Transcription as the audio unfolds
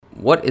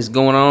What is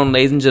going on,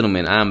 ladies and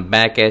gentlemen? I'm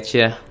back at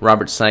you,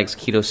 Robert Sykes,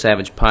 Keto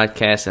Savage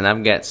Podcast, and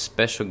I've got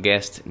special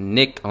guest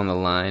Nick on the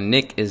line.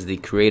 Nick is the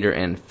creator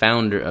and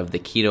founder of the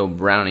Keto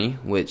Brownie,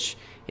 which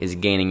is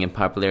gaining in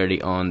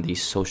popularity on the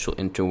social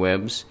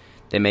interwebs.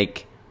 They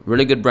make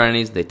really good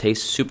brownies, they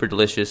taste super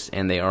delicious,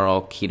 and they are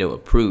all keto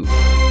approved.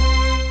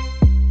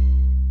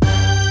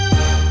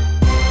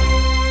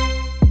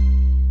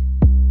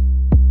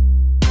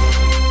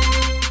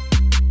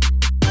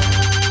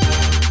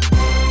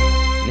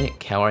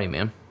 How are you,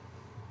 man?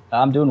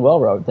 I'm doing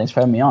well, Rob. Thanks for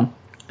having me on.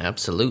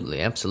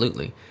 Absolutely.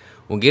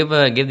 Well, give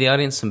the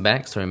audience some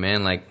backstory,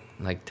 man.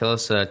 Like tell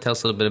us a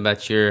little bit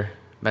about your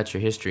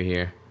history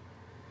here.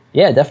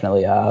 Yeah,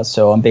 definitely.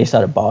 So I'm based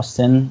out of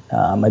Boston.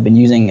 I've been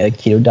using a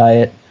keto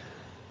diet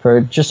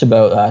for just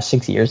about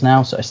 6 years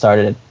now. So I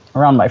started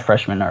around my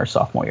freshman or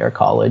sophomore year of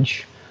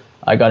college.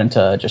 I got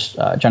into just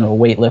general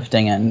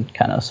weightlifting and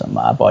kind of some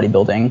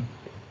bodybuilding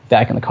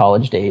back in the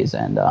college days,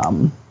 and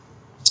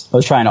I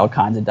was trying all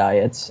kinds of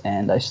diets,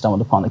 and I stumbled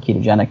upon the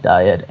ketogenic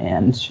diet,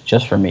 and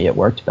just for me, it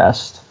worked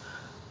best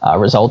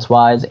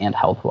results-wise and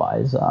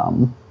health-wise,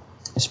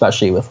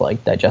 especially with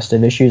like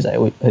digestive issues.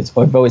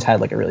 I've always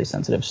had like a really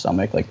sensitive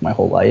stomach like my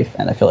whole life,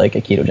 and I feel like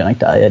a ketogenic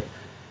diet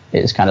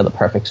is kind of the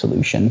perfect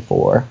solution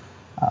for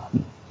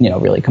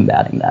really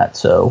combating that.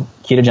 So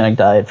ketogenic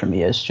diet for me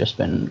has just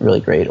been really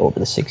great over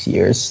the 6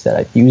 years that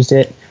I've used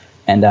it.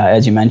 And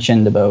as you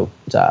mentioned, about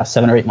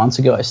 7 or 8 months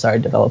ago, I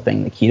started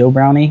developing the Keto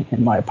Brownie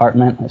in my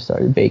apartment. I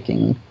started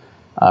baking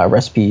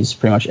recipes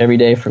pretty much every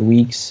day for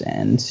weeks.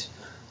 And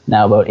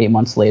now about 8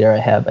 months later, I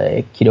have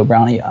a Keto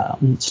Brownie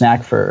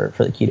snack for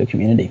the keto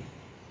community.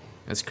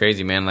 That's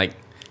crazy, man. Like,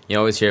 you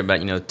always hear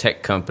about,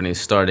 tech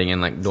companies starting in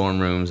like dorm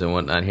rooms and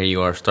whatnot. Here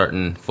you are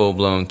starting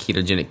full-blown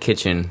ketogenic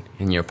kitchen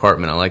in your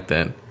apartment. I like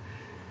that.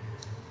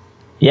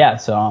 Yeah,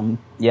 so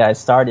I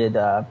started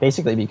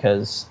basically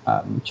because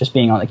just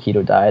being on the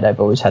keto diet, I've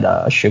always had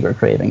a sugar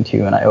craving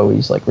too, and I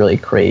always like really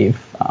crave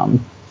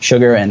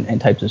sugar and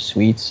types of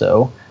sweets.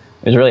 So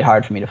it was really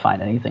hard for me to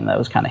find anything that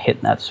was kind of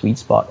hitting that sweet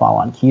spot while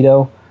on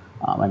keto.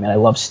 I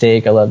love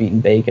steak, I love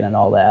eating bacon and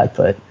all that,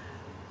 but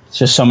it's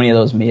just so many of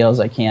those meals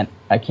I can't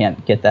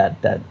get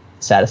that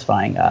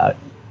satisfying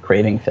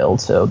craving filled.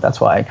 So that's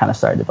why I kind of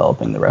started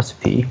developing the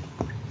recipe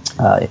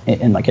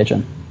in my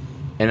kitchen.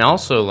 And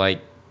also,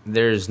 like,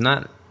 there's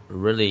not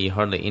really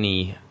hardly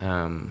any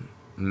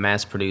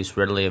mass-produced,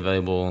 readily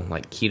available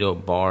like keto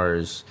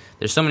bars.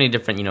 There's so many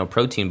different,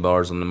 protein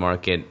bars on the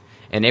market,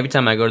 and every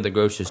time I go to the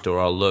grocery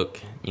store, I'll look,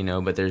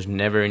 but there's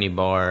never any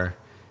bar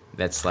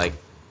that's like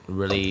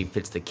really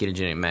fits the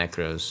ketogenic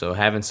macros. So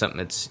having something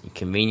that's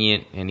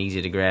convenient and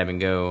easy to grab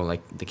and go,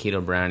 like the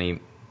Keto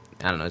Brownie,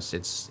 I don't know,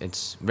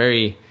 it's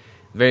very,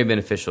 very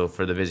beneficial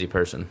for the busy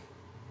person.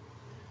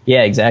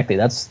 Yeah, exactly.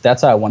 That's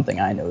one thing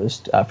I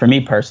noticed. For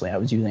me personally, I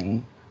was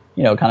using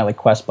kind of like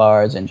Quest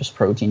bars and just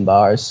protein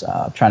bars,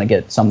 trying to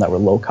get some that were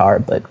low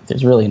carb, but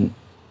there's really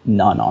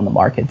none on the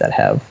market that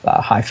have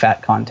high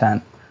fat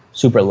content,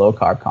 super low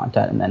carb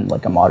content, and then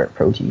like a moderate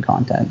protein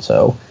content.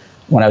 So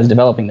when I was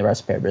developing the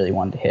recipe, I really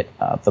wanted to hit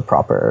the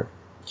proper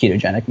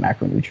ketogenic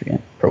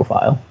macronutrient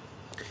profile.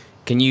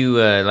 Can you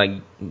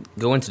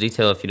go into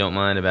detail, if you don't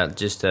mind, about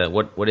just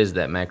what is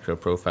that macro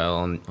profile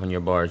on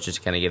your bars, just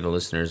to kind of give the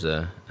listeners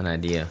an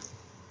idea?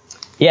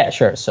 Yeah,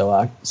 sure.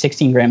 So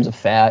 16 grams of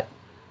fat.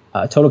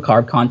 Total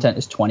carb content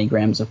is 20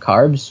 grams of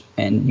carbs,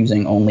 and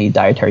using only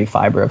dietary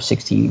fiber of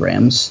 16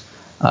 grams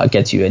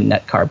gets you a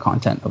net carb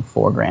content of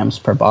 4 grams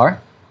per bar,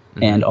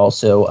 and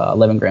also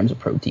 11 grams of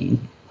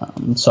protein.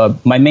 So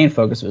my main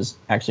focus was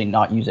actually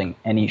not using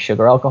any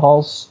sugar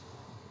alcohols.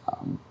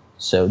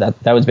 So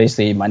that was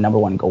basically my number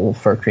one goal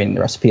for creating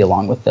the recipe,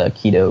 along with the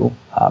keto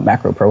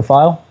macro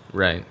profile.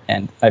 Right.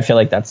 And I feel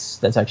like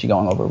that's actually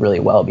going over really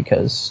well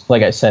because,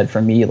 like I said,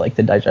 for me, like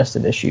the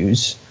digestive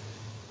issues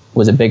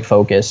was a big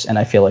focus, and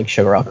I feel like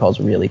sugar alcohols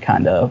really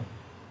kind of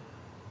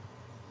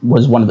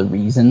was one of the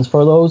reasons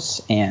for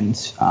those. And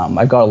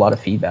I've got a lot of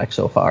feedback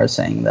so far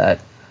saying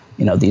that,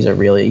 these are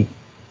really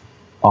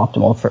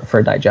optimal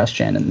for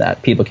digestion, and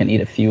that people can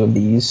eat a few of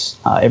these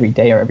every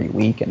day or every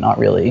week and not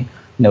really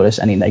notice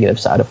any negative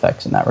side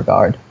effects in that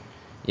regard.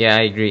 Yeah,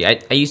 I agree.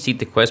 I used to eat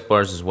the Quest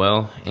bars as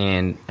well,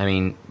 and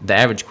the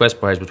average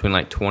Quest bar has between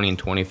like 20 and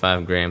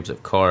 25 grams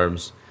of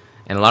carbs,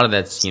 and a lot of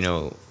that's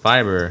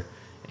fiber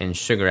and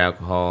sugar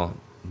alcohol,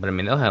 but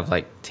they'll have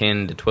like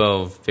 10 to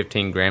 12,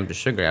 15 grams of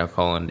sugar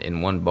alcohol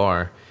in one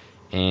bar,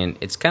 and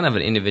it's kind of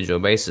an individual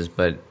basis,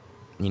 but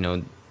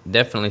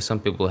definitely some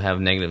people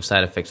have negative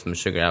side effects from the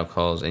sugar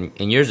alcohols, and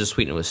yours is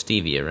sweetened with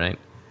stevia, right?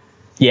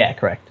 Yeah,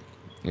 correct.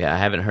 Yeah, I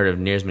haven't heard of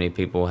near as many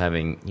people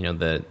having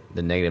the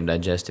negative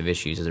digestive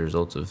issues as a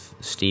result of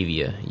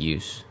stevia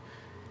use.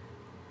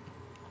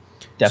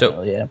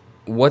 Definitely, so,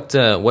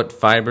 yeah. What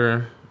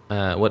fiber,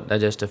 what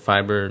digestive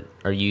fiber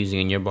are you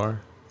using in your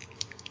bar?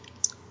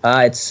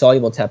 It's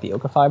soluble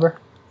tapioca fiber.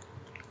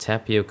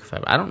 Tapioca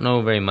fiber. I don't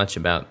know very much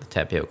about the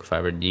tapioca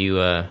fiber. Do you?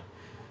 Are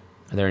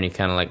there any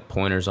kind of like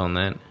pointers on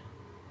that?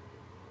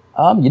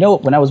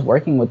 When I was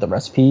working with the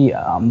recipe,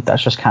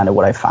 that's just kind of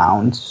what I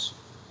found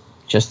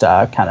just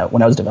kind of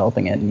when I was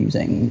developing it and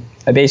using,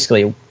 I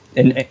basically,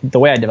 and the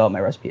way I developed my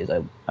recipe is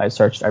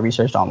I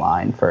researched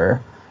online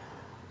for,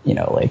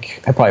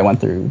 like I probably went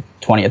through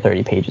 20 or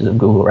 30 pages of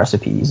Google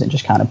recipes and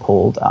just kind of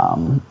pulled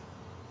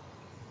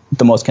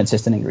the most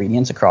consistent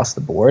ingredients across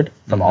the board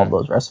from all of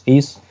those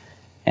recipes.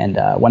 And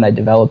when I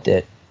developed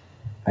it,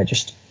 I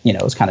just,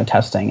 was kind of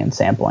testing and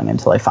sampling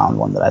until I found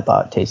one that I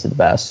thought tasted the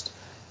best.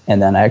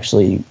 And then I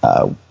actually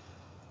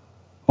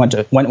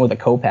went with a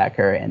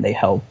co-packer, and they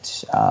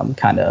helped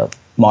kind of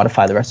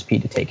modify the recipe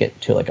to take it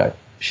to like a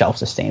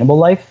shelf-sustainable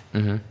life.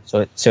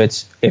 So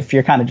it's if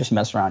you're kind of just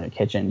messing around in your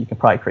kitchen, you can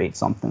probably create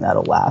something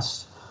that'll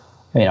last,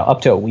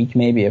 up to a week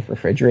maybe if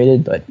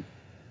refrigerated, but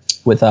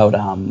without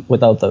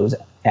those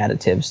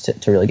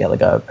additives to really get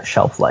like a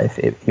shelf life,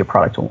 your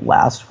product won't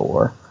last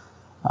for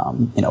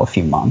a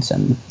few months.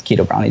 And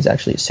Keto Brownie is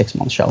actually a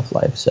 6-month shelf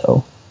life.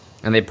 So,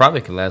 and they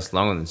probably could last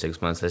longer than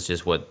 6 months. That's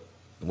just what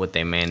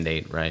they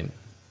mandate, right?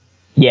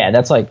 Yeah,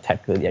 that's like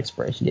technically the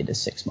expiration date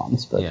is 6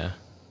 months, but yeah.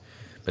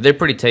 But they're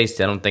pretty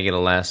tasty. I don't think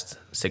it'll last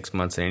 6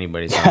 months in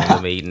anybody's home.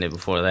 They'll be eating it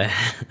before that.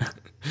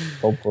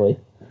 Hopefully.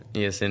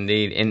 Yes,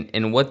 indeed.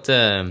 And what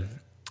do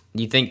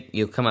you think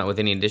you'll come out with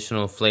any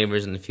additional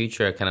flavors in the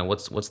future? Or kind of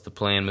what's the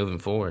plan moving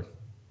forward?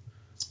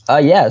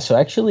 Yeah. So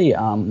actually,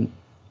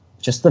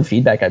 just the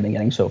feedback I've been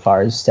getting so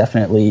far is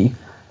definitely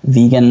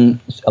vegan.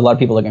 A lot of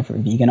people are looking for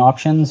vegan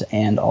options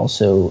and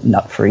also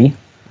nut-free.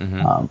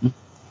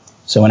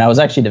 So when I was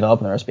actually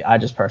developing the recipe, I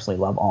just personally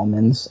love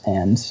almonds,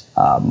 and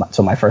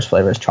so my first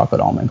flavor is chocolate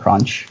almond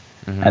crunch.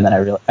 And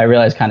then I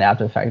realized kind of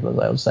after the fact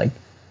I was like,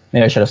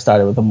 maybe I should have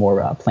started with a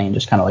more plain,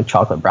 just kind of like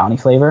chocolate brownie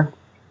flavor.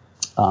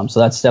 So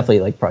that's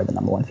definitely like probably the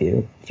number one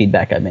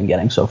feedback I've been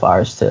getting so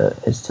far is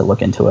to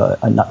look into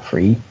a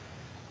nut-free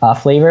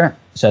flavor.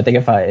 So I think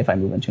if I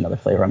move into another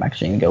flavor, I'm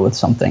actually going to go with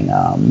something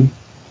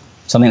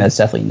that's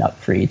definitely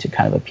nut-free to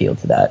kind of appeal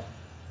to that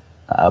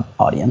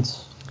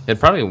audience. It'd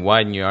probably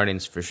widen your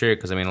audience for sure,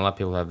 because I mean a lot of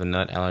people have the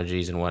nut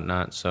allergies and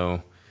whatnot,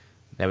 so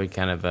that would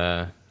kind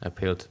of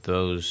appeal to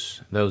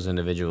those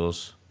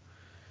individuals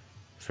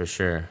for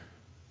sure.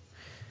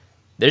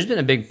 There's been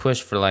a big push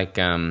for like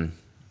the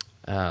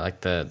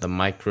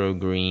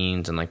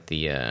microgreens and like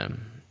the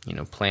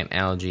plant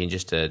algae and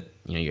just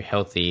your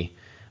healthy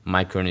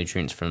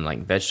micronutrients from like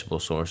vegetable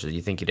sources.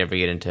 You think you'd ever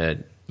get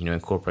into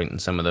incorporating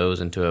some of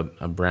those into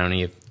a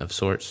brownie of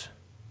sorts?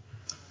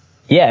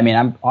 Yeah, I mean,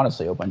 I'm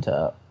honestly open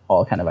to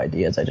all kind of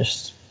ideas. I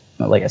just,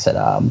 like I said,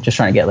 just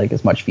trying to get like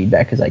as much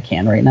feedback as I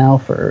can right now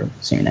for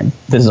seeing. This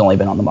has only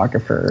been on the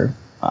market for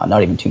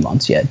not even 2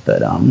 months yet,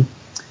 but I've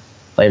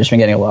just been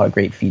getting a lot of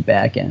great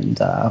feedback,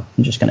 and I'm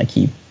just going to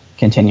keep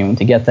continuing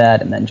to get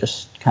that, and then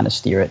just kind of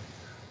steer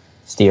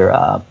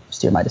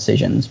my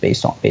decisions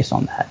based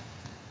on that.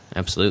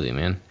 Absolutely,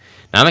 man.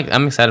 Now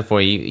I'm excited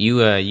for you.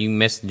 You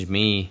messaged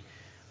me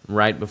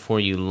right before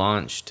you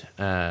launched,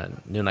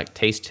 doing like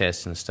taste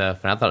tests and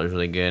stuff, and I thought it was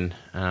really good.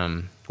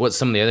 What's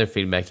some of the other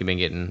feedback you've been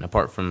getting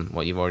apart from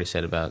what you've already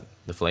said about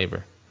the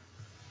flavor?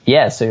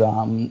 Yeah, so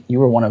you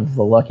were one of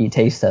the lucky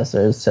taste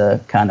testers to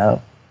kind of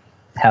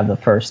have the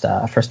first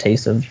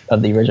taste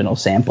of the original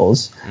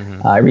samples.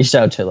 I reached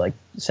out to like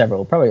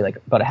several, probably like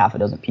about a half a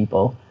dozen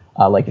people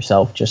like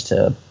yourself, just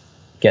to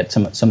get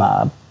some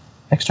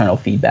external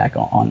feedback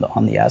on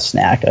the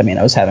snack. I mean,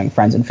 I was having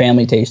friends and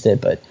family taste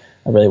it, but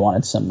I really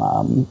wanted some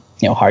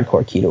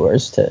hardcore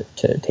ketoers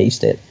to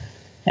taste it,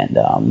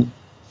 and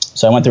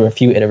so I went through a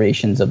few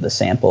iterations of the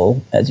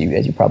sample, as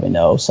you probably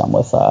know, some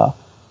with no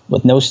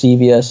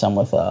stevia, some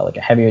with like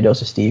a heavier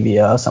dose of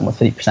stevia, some with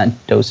 50%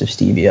 dose of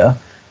stevia,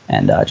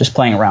 and just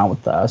playing around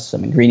with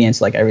some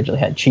ingredients. Like I originally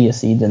had chia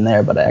seeds in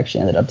there, but I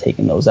actually ended up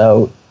taking those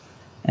out,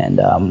 and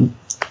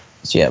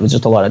so yeah, it was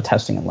just a lot of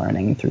testing and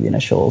learning through the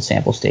initial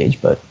sample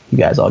stage. But you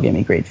guys all gave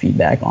me great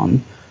feedback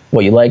on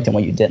what you liked and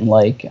what you didn't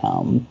like.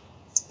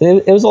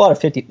 It was a lot of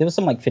 50. There was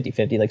some like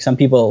 50-50. Like some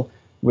people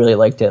really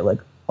liked it like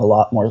a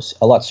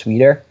lot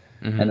sweeter.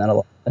 And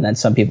then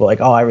some people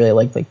like, oh, I really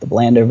like the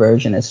blander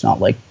version. It's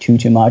not like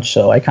too much.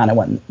 So I kind of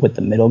went with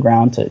the middle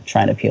ground to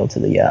try and appeal to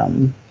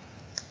the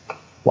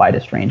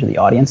widest range of the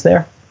audience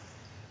there.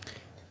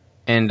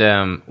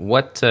 And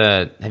what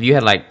have you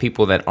had like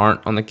people that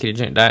aren't on the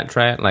ketogenic diet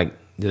try it? Like,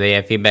 do they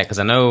have feedback? Because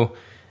I know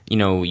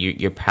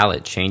your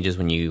palate changes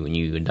when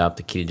you adopt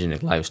the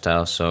ketogenic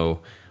lifestyle. So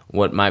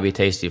what might be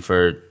tasty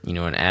for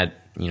an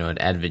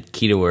avid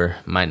ketoer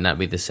might not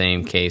be the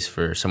same case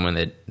for someone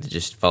that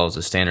just follows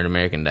the standard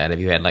American diet. Have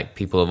you had like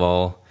people of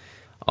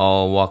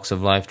all walks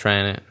of life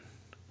trying it?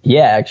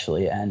 Yeah,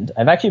 actually, and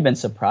I've actually been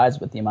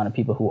surprised with the amount of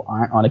people who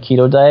aren't on a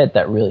keto diet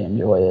that really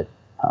enjoy it.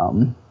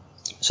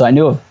 So I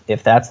knew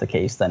if that's the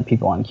case, then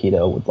people on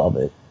keto would love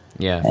it.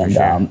 Yeah, for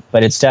sure.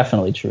 But it's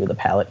definitely true. The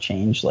palate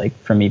change. Like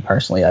for me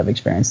personally, I've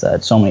experienced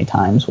that so many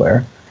times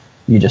where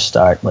you just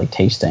start like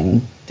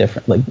tasting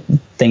different, like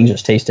things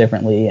just taste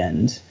differently,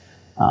 and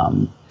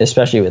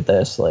especially with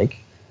this, like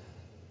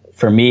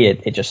for me,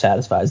 it just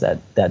satisfies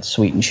that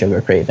sweet and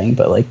sugar craving.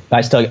 But like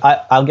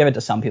I'll give it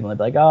to some people and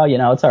they'll be like,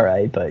 oh, it's all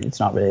right, but it's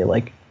not really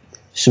like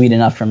sweet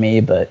enough for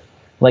me. But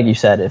like you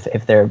said,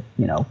 if they're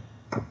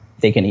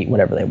they can eat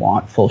whatever they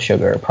want, full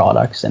sugar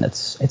products, and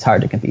it's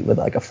hard to compete with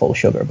like a full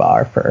sugar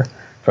bar for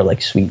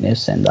like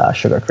sweetness and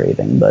sugar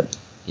craving. But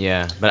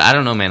Yeah, but I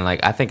don't know, man. Like,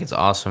 I think it's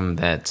awesome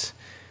that,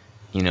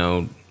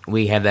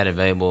 we have that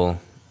available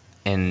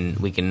and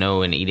we can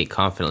know and eat it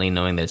confidently,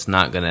 knowing that it's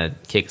not going to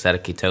kick us out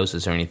of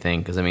ketosis or anything.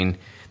 Because, I mean,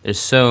 there's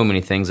so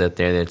many things out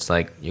there that's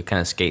like you're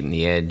kind of skating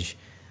the edge.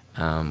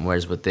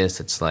 Whereas with this,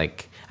 it's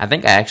like, I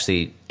think I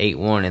actually ate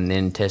one and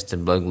then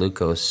tested blood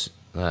glucose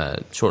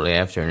shortly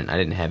after, and I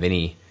didn't have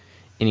any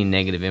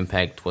negative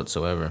impact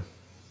whatsoever.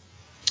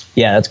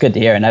 yeah, that's good to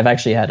hear. And I've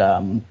actually had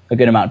a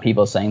good amount of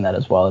people saying that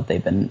as well,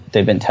 that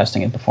they've been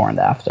testing it before and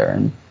after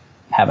and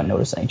haven't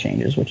noticed any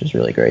changes, which is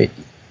really great.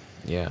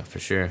 Yeah, for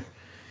sure.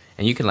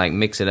 And you can like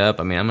mix it up.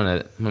 I mean, I'm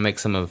gonna make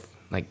some of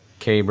like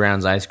Carrie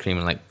Brown's ice cream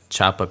and like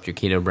chop up your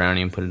keto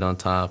brownie and put it on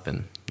top,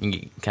 and you can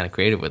get kind of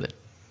creative with it.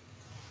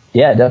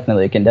 Yeah,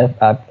 definitely.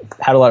 I've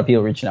had a lot of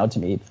people reaching out to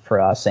me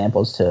for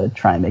samples to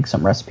try and make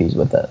some recipes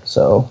with it.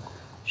 So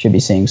should be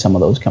seeing some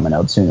of those coming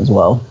out soon as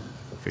well.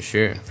 For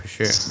sure, for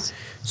sure.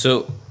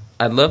 So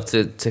I'd love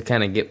to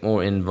kind of get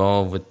more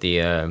involved with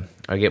the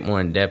or get more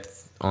in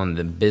depth on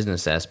the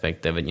business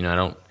aspect of it.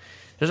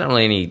 There's not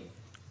really any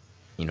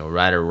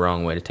right or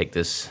wrong way to take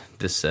this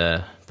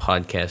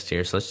podcast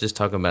here. So let's just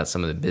talk about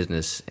some of the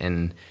business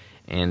and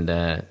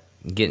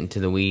get into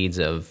the weeds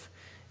of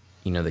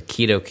the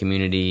keto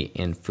community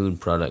and food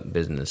product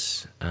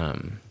business,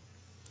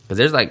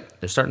 because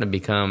they're starting to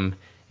become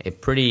a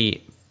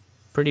pretty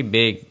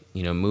big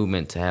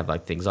movement to have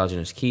like the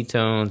exogenous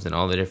ketones and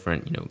all the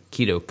different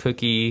keto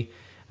cookie,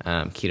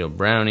 keto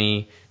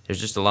brownie. There's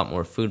just a lot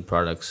more food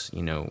products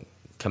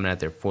coming out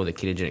there for the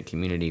ketogenic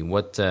community.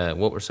 What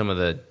were some of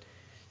the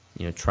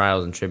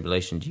trials and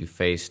tribulations you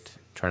faced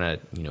trying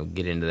to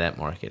get into that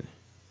market?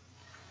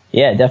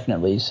 Yeah,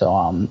 definitely.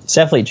 So it's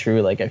definitely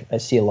true. Like I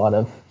see a lot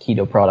of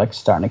keto products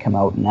starting to come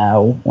out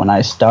now. When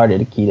I started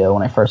keto,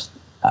 when I first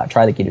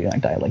tried the ketogenic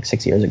diet like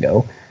 6 years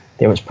ago,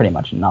 there was pretty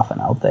much nothing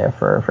out there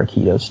for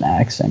keto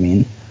snacks. I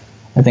mean,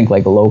 I think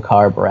like low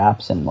carb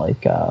wraps and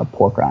like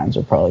pork rinds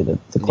are probably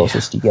the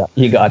closest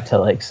you got to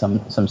like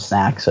some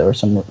snacks or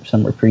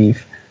some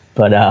reprieve.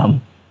 But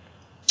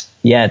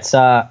yeah,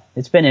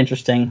 it's been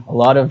interesting. A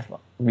lot of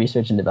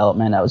research and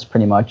development. I was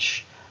pretty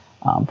much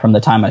from the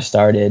time I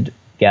started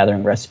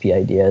gathering recipe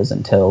ideas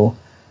until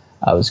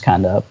I was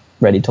kind of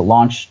ready to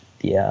launch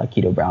the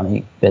Keto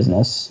Brownie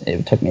business.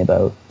 It took me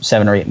about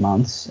 7 or 8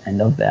 months,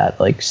 and of that,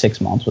 like 6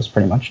 months was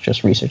pretty much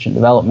just research and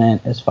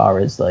development, as far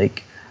as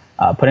like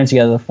putting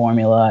together the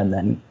formula, and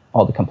then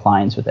all the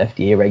compliance with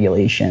FDA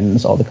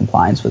regulations, all the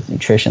compliance with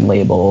nutrition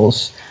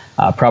labels,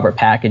 proper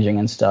packaging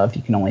and stuff.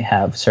 You can only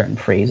have certain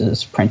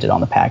phrases printed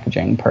on the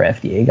packaging per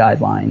FDA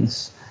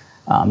guidelines.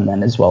 And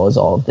then as well as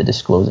all of the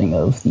disclosing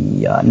of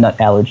the nut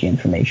allergy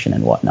information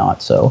and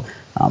whatnot. So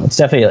it's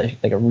definitely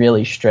like a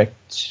really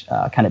strict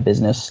kind of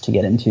business to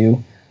get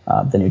into,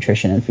 the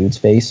nutrition and food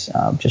space,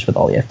 just with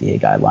all the FDA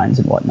guidelines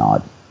and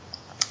whatnot.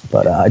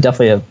 But I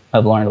definitely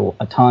have learned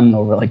a ton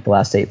over like the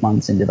last 8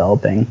 months in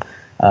developing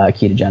a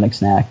ketogenic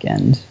snack.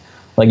 And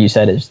like you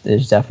said,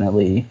 there's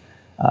definitely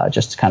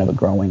just kind of a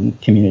growing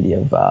community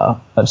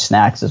of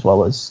snacks, as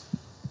well as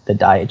the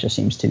diet just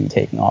seems to be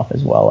taking off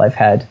as well. I've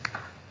had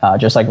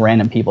just like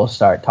random people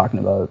start talking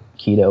about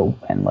keto,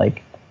 and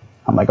like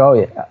I'm like, oh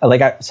yeah.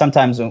 Like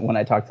sometimes when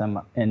I talk to them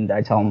and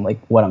I tell them like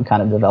what I'm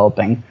kind of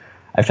developing,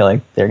 I feel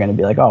like they're going to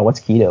be like, oh, what's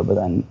keto? But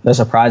then the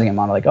surprising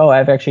amount of like, oh,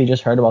 I've actually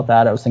just heard about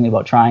that. I was thinking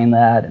about trying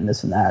that and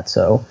this and that.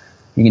 So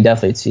you can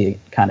definitely see it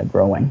kind of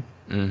growing.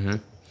 Mm-hmm.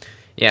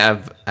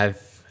 Yeah, I've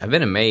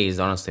been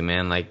amazed, honestly,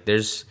 man. Like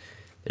there's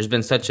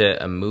been such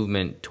a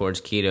movement towards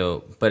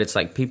keto, but it's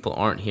like people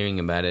aren't hearing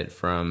about it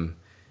from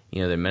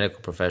they're medical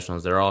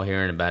professionals. They're all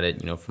hearing about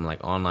it, from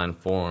like online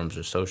forums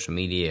or social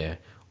media,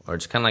 or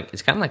it's kind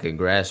of like a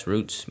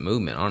grassroots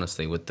movement,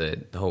 honestly, with the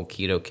whole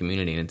keto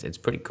community, and it's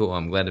pretty cool.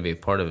 I'm glad to be a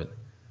part of it.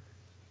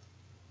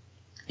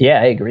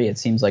 Yeah, I agree. It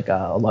seems like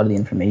a lot of the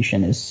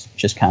information is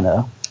just kind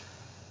of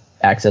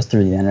accessed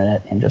through the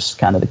internet and just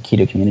kind of the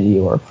keto community,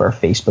 or for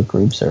Facebook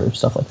groups or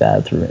stuff like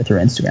that through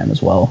Instagram as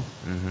well.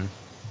 Mm-hmm.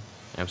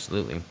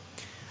 Absolutely.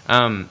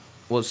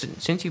 Well,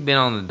 since you've been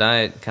on the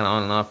diet kind of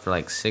on and off for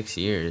like 6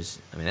 years,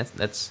 I mean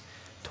that's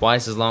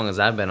twice as long as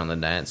I've been on the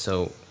diet.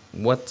 So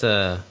what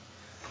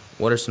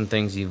are some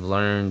things you've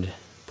learned,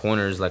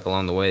 pointers like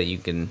along the way that you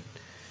can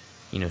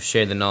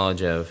share the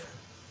knowledge of?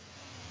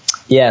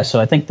 Yeah, so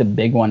I think the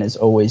big one is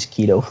always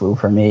keto flu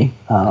for me.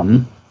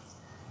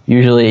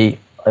 Usually,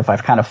 if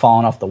I've kind of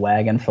fallen off the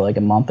wagon for like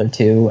a month or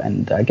two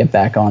and I get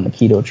back on the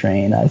keto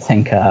train, I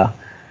think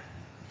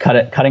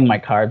cutting my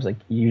carbs, like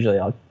usually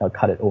I'll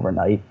cut it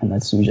overnight, and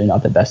that's usually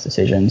not the best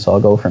decision. So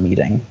I'll go from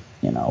eating,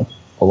 a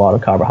lot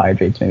of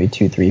carbohydrates, maybe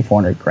 200, 300,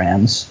 400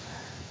 grams,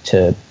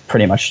 to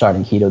pretty much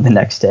starting keto the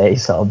next day.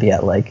 So I'll be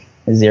at like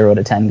 0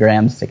 to 10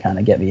 grams to kind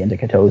of get me into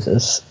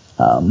ketosis.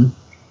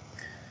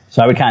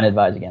 So I would kind of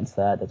advise against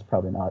that. That's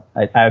probably not,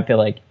 I feel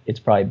like it's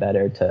probably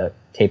better to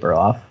taper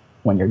off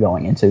when you're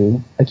going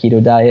into a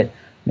keto diet.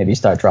 Maybe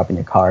start dropping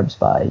your carbs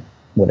by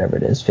whatever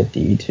it is,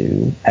 50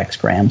 to X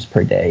grams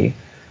per day,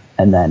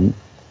 and then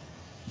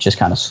just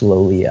kind of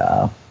slowly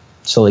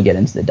get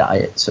into the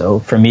diet. So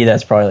for me,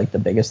 that's probably like the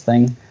biggest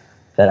thing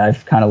that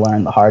I've kind of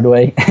learned the hard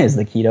way is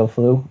the keto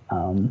flu.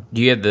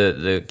 Do you have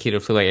the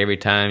keto flu like every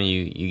time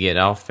you get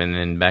off and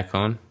then back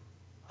on?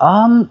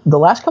 The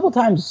last couple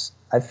times,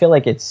 I feel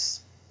like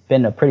it's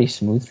been a pretty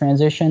smooth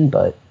transition,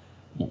 but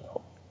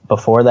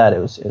before that, it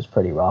was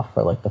pretty rough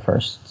for like the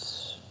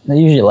first. It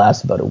usually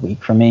lasts about a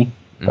week for me,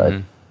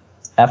 but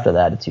after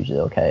that, it's usually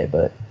okay.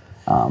 But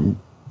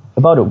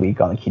about a week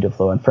on the keto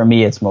flu, and for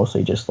me, it's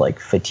mostly just like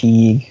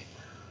fatigue,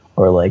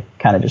 or like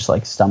kind of just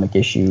like stomach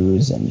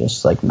issues and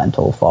just like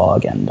mental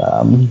fog. And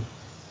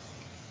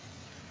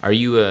are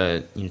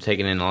you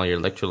taking in all your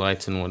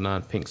electrolytes and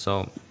whatnot, pink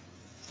salt?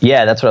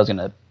 Yeah, that's what I was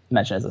gonna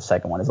mention as the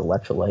second one is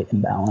electrolyte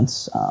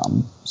imbalance.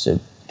 So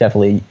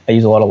definitely, I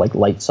use a lot of like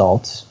light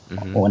salts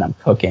when I'm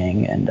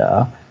cooking, and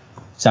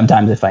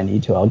sometimes if I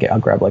need to, I'll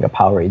grab like a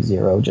Powerade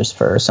Zero just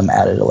for some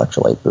added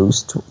electrolyte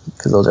boost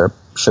because those are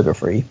sugar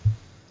free.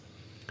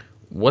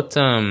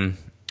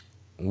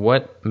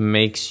 What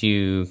makes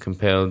you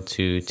compelled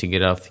to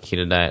get off the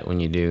keto diet when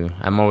you do?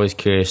 I'm always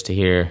curious to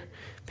hear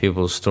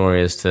people's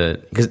stories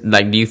because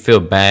like, do you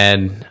feel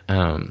bad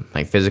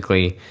like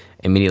physically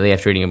immediately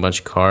after eating a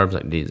bunch of carbs?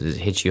 Like, does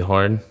it hit you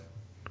hard?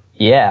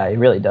 Yeah, it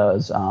really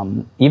does.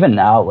 Even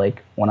now,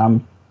 like when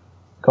I'm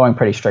going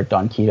pretty strict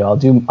on keto,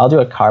 I'll do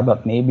a carb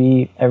up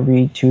maybe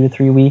every 2 to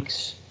 3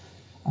 weeks.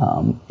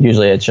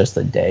 Usually it's just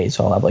a day,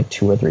 so I'll have like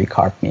 2 or 3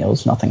 carb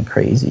meals, nothing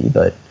crazy,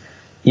 but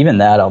even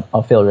that,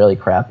 I'll feel really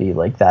crappy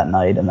like that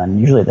night, and then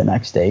usually the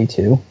next day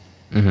too.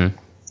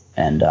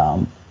 And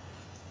I'll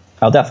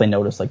definitely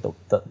notice like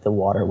the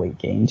water weight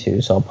gain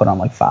too. So I'll put on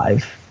like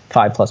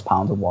 5+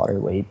 pounds of water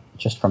weight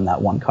just from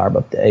that one carb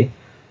up day.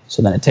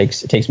 So then it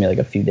takes me like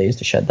a few days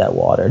to shed that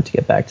water to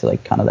get back to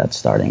like kind of that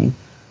starting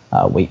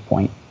weight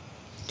point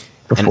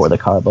before the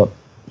carb up.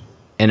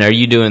 And are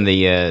you doing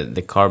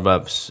the carb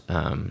ups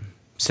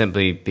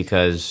simply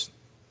because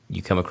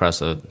you come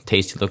across a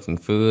tasty looking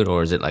food,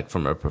 or is it like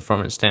from a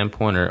performance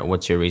standpoint, or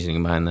what's your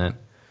reasoning behind that?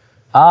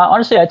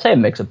 Honestly, I'd say a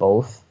mix of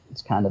both.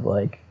 It's kind of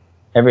like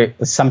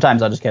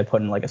sometimes I'll just get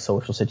put in like a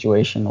social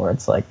situation where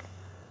it's like,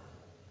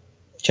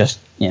 just,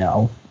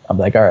 I'm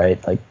like, all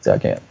right, like,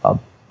 okay,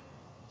 I'll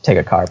take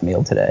a carb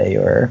meal today,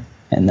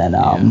 and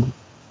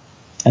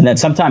then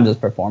sometimes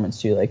it's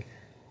performance too. Like,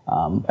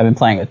 I've been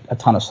playing a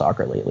ton of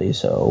soccer lately,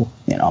 so,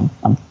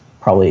 I'm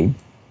probably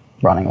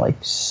running like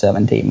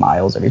 7 to 8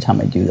 miles every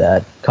time I do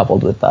that,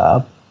 coupled with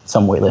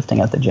some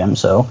weightlifting at the gym.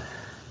 So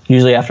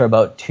usually after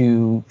about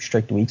 2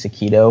 strict weeks of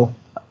keto,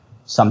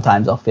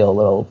 sometimes I'll feel a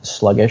little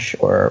sluggish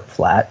or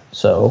flat.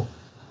 So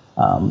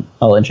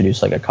I'll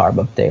introduce like a carb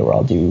up day where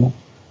I'll do,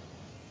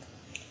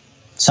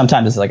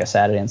 sometimes it's like a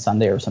Saturday and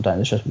Sunday, or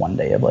sometimes it's just one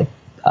day of like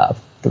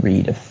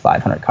 300 to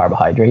 500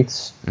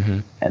 carbohydrates.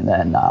 And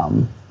then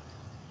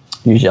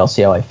usually I'll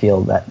see how I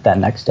feel that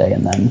next day,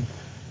 and then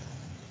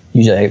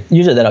Usually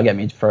that'll get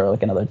me for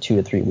like another 2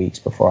 to 3 weeks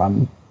before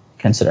I'm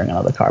considering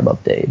another carb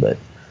up day. But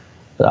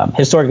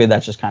historically,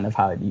 that's just kind of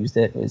how I've used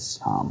it, is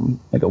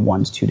like a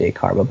 1 to 2 day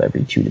carb up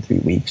every 2 to 3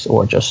 weeks,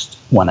 or just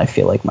when I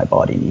feel like my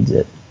body needs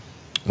it.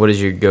 What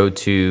is your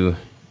go-to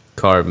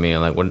carb meal?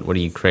 Like, what do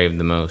you crave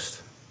the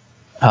most?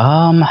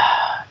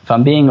 If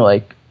I'm being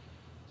like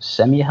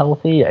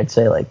semi-healthy, I'd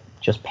say like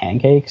just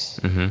pancakes.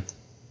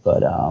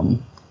 But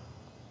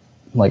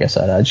like I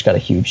said, I just got a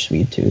huge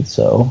sweet tooth,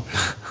 so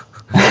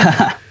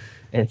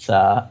it's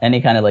any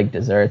kind of like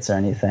desserts or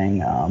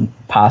anything.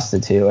 Pasta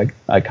too.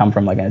 I come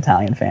from like an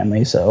Italian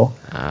family, so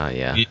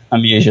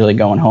I'm usually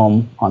going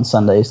home on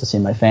Sundays to see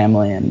my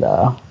family, and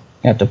I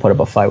have to put up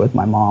a fight with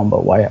my mom,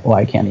 but why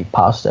I can't eat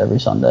pasta every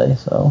Sunday.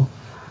 So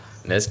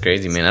that's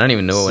crazy, man. I don't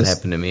even know what would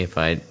happen to me if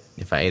I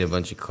ate a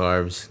bunch of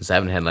carbs, because I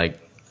haven't had like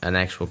an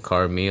actual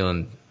carb meal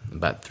in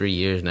about 3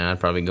 years now. I'd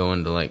probably go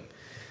into like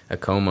a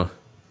coma.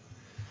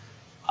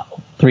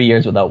 3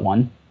 years without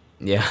one?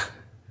 Yeah.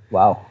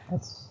 Wow,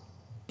 that's.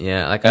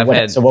 Yeah, like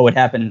So what would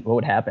happen? What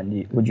would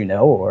happen? Would you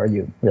know, or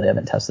you really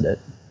haven't tested it?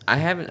 I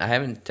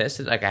haven't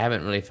tested. Like, I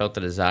haven't really felt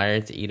the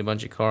desire to eat a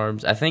bunch of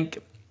carbs. I think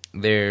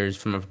there's,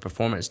 from a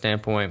performance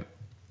standpoint,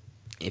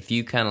 if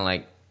you kind of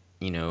like,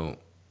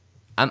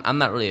 I'm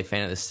not really a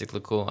fan of the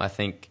cyclical. I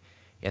think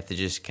you have to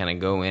just kind of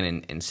go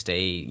in and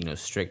stay,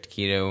 strict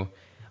keto.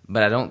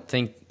 But I don't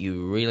think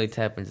you really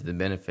tap into the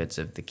benefits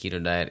of the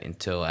keto diet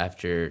until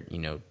after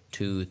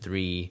 2,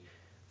 3,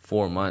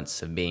 4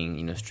 months of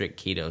being,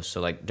 strict keto.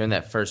 So like during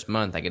that first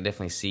month, I could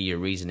definitely see your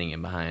reasoning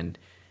behind,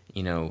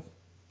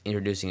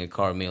 introducing a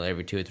carb meal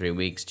every 2 or 3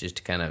 weeks just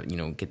to kind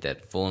of, get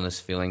that fullness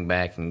feeling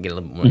back and get a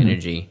little bit more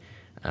energy.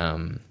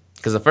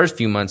 Because the first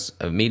few months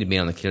of me to be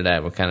on the keto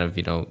diet were kind of,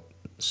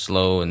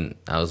 slow, and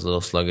I was a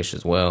little sluggish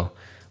as well.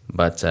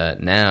 But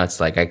now it's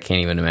like I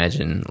can't even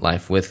imagine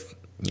life with,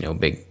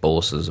 big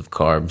boluses of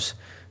carbs.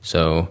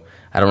 So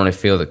I don't really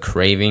feel the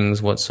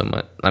cravings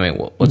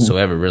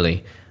whatsoever,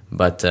 really.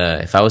 But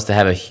if I was to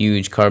have a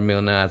huge carb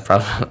meal now,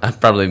 I'd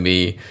probably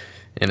be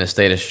in a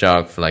state of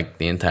shock for like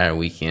the entire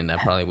weekend. I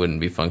probably wouldn't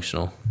be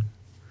functional.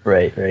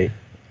 Right.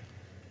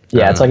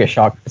 Yeah, it's like a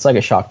shock. It's like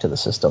a shock to the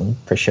system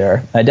for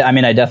sure. I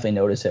mean, I definitely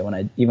notice it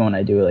even when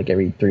I do it like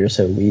every 3 or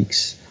so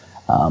weeks.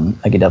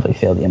 I could definitely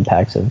feel the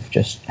impacts of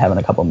just having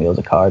a couple meals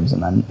of carbs,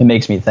 and then it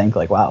makes me think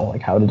like, wow,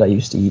 like how did I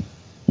used to eat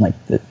like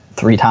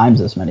 3 times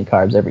as many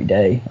carbs every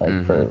day,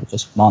 like for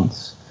just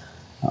months.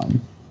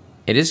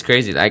 It is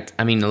crazy. Like,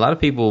 I mean, a lot of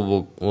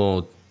people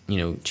will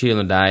cheat on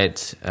the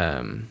diet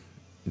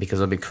because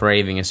they'll be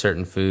craving a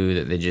certain food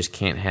that they just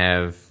can't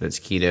have that's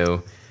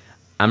keto.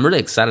 I'm really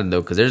excited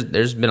though because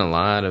there's been a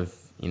lot of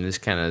this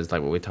kind of is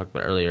like what we talked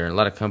about earlier. A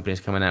lot of companies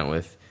coming out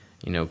with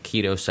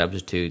keto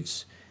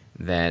substitutes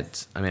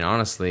that, I mean,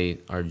 honestly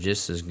are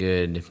just as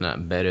good, if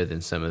not better,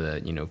 than some of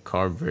the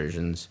carb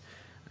versions.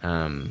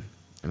 I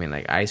mean,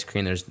 like ice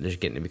cream, there's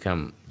getting to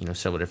become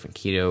several different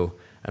keto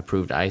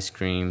approved ice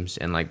creams,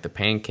 and like the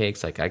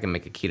pancakes. Like I can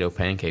make a keto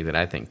pancake that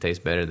I think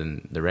tastes better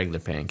than the regular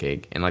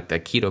pancake. And like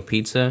the keto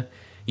pizza,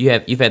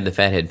 you've had the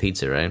fathead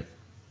pizza, right?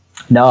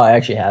 No, I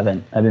actually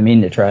haven't. I've been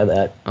meaning to try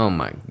that. Oh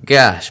my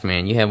gosh,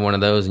 man! You have one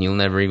of those, and you'll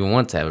never even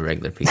want to have a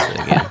regular pizza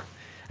again.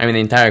 I mean,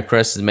 the entire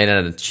crust is made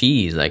out of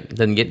cheese. Like, it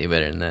doesn't get any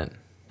better than that.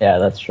 Yeah,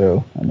 that's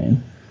true. I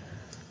mean,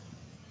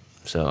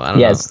 so I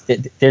don't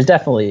know. There's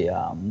definitely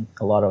a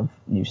lot of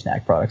new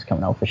snack products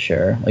coming out for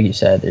sure. Like you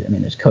said, I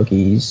mean, there's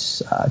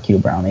cookies,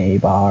 Keto Brownie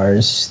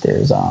bars.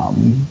 There's all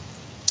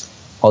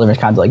different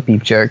kinds of like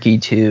beef jerky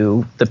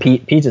too. The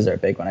pizzas are a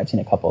big one. I've seen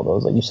a couple of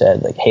those. Like you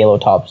said, like Halo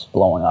Top's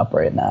blowing up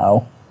right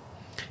now.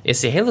 Yeah,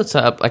 see, Halo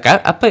Top, like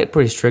I play it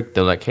pretty strict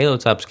though. Like Halo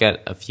Top's got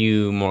a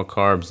few more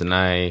carbs than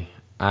I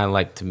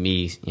like to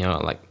be,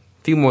 like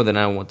a few more than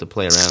I want to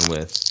play around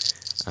with.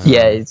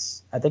 Yeah,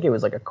 I think it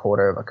was like a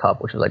quarter of a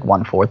cup, which was like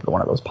 1/4 of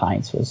one of those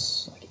pints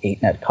was like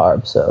 8 net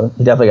carbs. So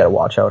you definitely got to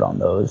watch out on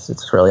those.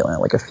 It's really only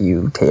like a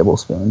few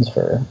tablespoons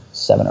for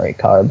 7 or 8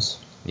 carbs.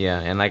 Yeah,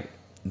 and like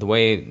the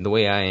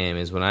way I am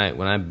is when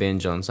I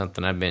binge on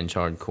something, I binge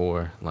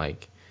hardcore.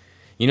 Like,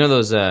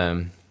 those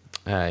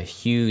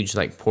huge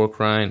like pork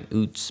rind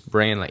Oots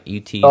brand, like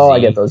UTZ. Oh, I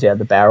get those. Yeah,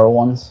 the barrel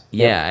ones.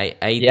 Yeah, I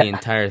ate the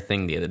entire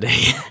thing the other day.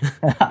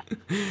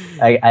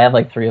 I have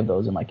like 3 of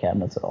those in my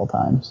cabinets at all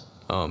times.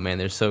 Oh man,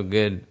 they're so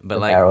good. But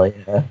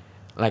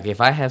like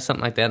if I have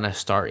something like that and I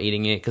start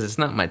eating it, because it's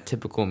not my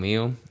typical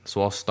meal,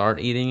 so I'll start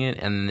eating it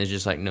and then there's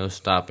just like no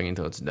stopping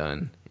until it's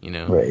done.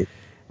 Right.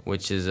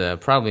 Which is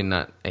probably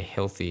not a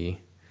healthy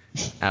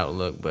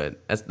outlook,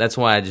 but that's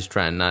why I just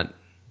try and not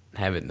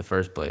have it in the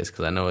first place,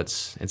 because I know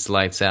it's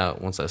lights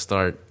out once I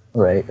start.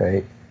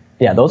 Right.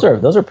 Yeah, those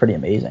are pretty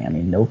amazing. I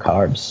mean, no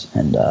carbs,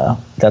 and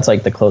that's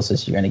like the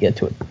closest you're gonna get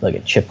to like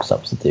a chip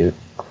substitute.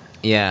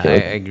 Yeah, I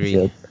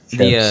agree.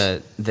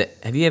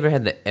 Have you ever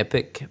had the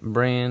Epic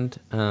brand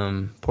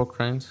pork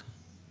rinds?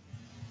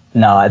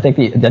 No, I think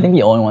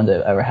the only ones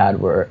I've ever had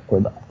were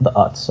the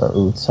Utz or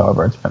Oots,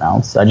 however it's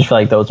pronounced. I just feel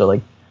like those are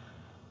like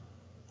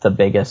the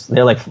biggest.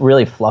 They're like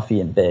really fluffy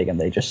and big, and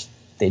they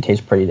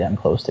taste pretty damn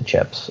close to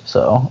chips.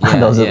 So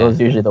those are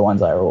usually the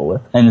ones I roll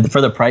with. And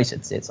for the price,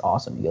 it's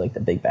awesome. You get like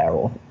the big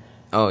barrel.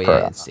 Oh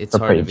yeah, it's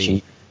hard to beat.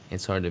 Cheap.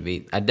 It's hard to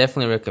beat. I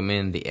definitely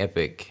recommend the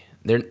Epic.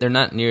 They're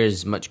not near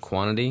as much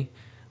quantity,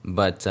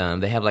 but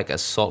they have like a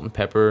salt and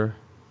pepper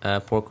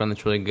pork rind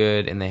that's really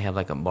good, and they have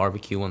like a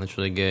barbecue one that's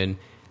really good.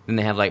 Then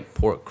they have like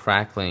pork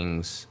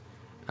cracklings,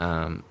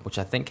 which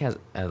I think has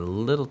a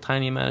little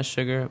tiny amount of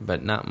sugar,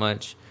 but not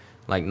much,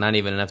 like not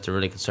even enough to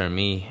really concern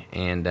me.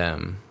 And I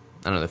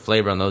don't know, the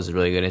flavor on those is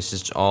really good. It's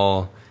just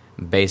all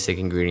basic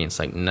ingredients,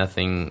 like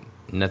nothing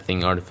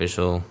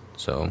artificial.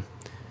 So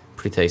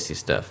pretty tasty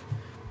stuff.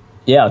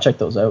 Yeah, I'll check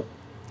those out.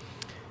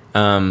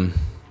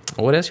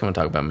 What else you want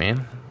to talk about,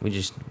 man?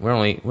 We're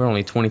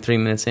only 23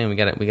 minutes in. We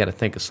gotta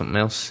think of something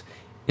else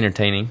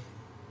entertaining.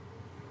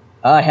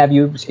 Have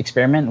you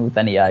experimented with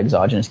any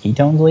exogenous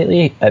ketones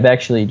lately? I've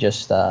actually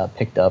just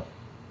picked up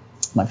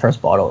my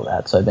first bottle of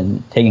that, so I've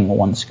been taking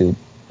 1 scoop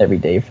every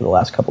day for the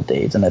last couple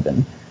days, and I've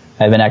been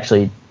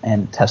actually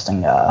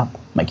testing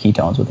my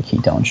ketones with the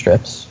ketone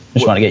strips.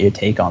 Just want to get your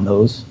take on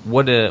those.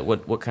 What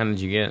kind did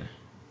you get?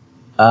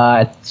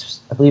 I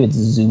believe it's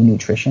Zoo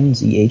Nutrition,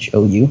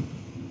 ZHOU.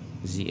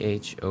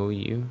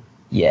 ZHOU.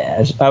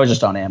 Yeah, I was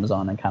just on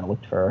Amazon and kind of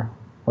looked for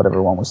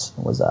whatever one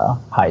was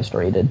highest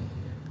rated.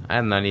 I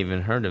have not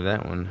even heard of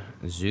that one.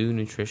 Zoo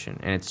Nutrition,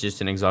 and it's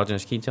just an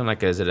exogenous ketone.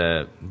 Like, is it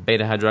a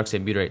beta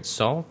hydroxybutyrate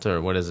salt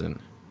or what is it?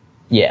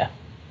 Yeah.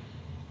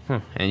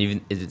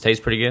 And does it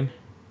taste pretty good?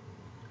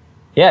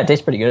 Yeah, it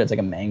tastes pretty good. It's like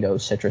a mango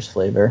citrus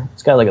flavor.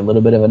 It's got like a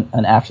little bit of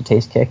an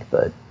aftertaste kick,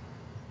 but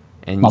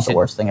not the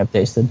worst thing I've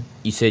tasted.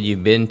 You said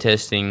you've been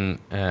testing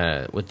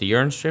with the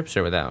urine strips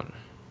or without?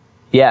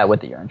 Yeah,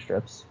 with the urine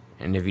strips.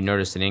 And have you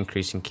noticed an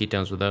increase in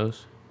ketones with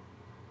those?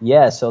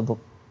 Yeah, so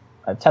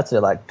I've tested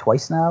it like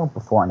twice now,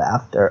 before and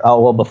after.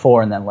 Oh, well,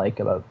 before and then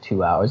like about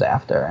 2 hours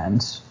after, and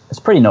it's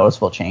a pretty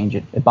noticeable change.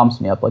 It bumps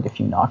me up like a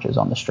few notches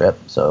on the strip,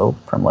 so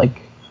from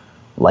like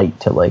light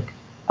to like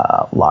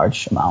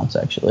large amounts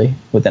actually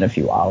within a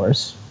few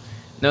hours.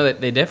 No,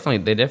 they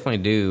definitely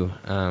do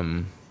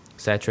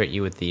saturate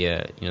you with the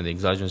the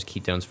exogenous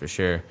ketones for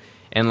sure.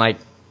 And like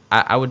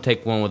I would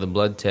take one with a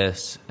blood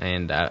test,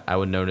 and I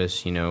would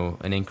notice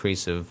an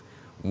increase of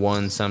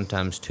 1,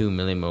 sometimes 2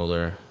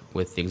 millimolar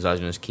with the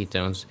exogenous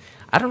ketones.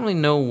 I don't really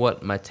know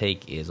what my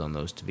take is on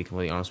those, to be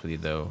completely honest with you,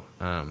 though.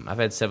 I've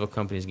had several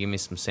companies give me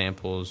some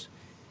samples,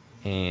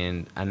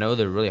 and I know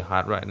they're really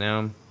hot right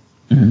now,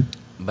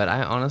 but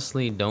I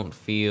honestly don't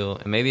feel,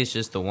 and maybe it's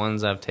just the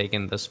ones I've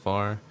taken thus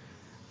far.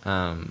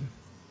 Um,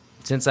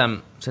 since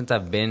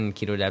I've been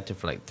keto adapted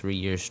for like 3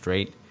 years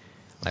straight,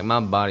 like my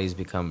body's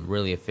become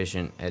really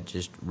efficient at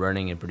just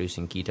running and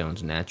producing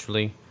ketones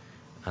naturally,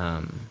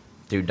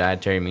 through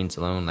dietary means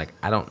alone. Like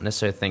I don't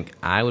necessarily think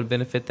I would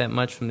benefit that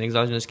much from the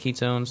exogenous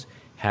ketones.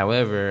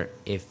 However,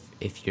 if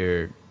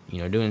you're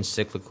doing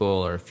cyclical,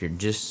 or if you're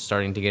just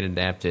starting to get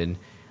adapted,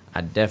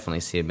 I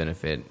definitely see a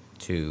benefit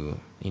to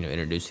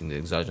introducing the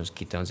exogenous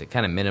ketones. It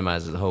kind of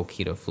minimizes the whole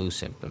keto flu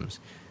symptoms.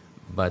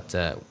 But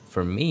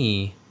for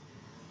me,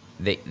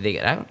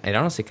 it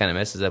honestly kind of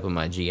messes up with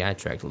my GI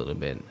tract a little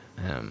bit.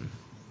 And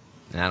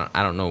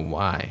I don't know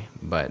why,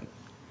 but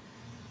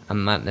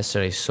I'm not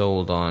necessarily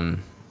sold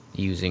on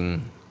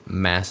using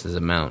massive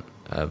amount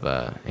of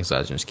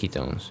exogenous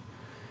ketones.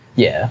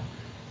 Yeah.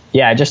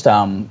 Yeah, I'm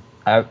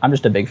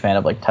just a big fan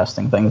of like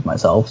testing things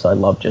myself, so I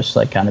love just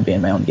like kind of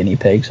being my own guinea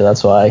pig. So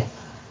that's why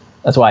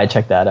I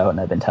checked that out, and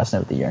I've been testing it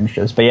with the urine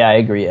strips. But yeah, I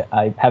agree.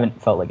 I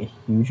haven't felt like a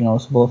huge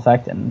noticeable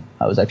effect, and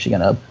I was actually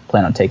gonna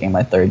plan on taking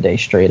my third day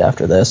straight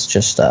after this.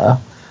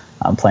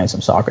 I'm playing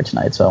some soccer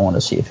tonight, so I want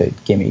to see if it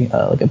gave me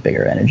like a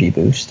bigger energy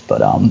boost. But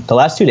the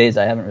last 2 days,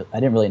 I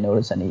didn't really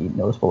notice any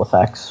noticeable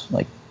effects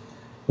like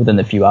within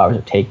the few hours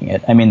of taking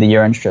it. I mean, the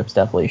urine strips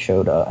definitely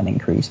showed an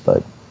increase,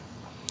 but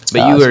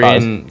you were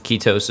in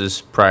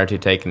ketosis prior to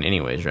taking,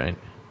 anyways, right?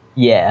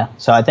 yeah.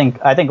 So I think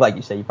like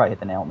you said, you probably hit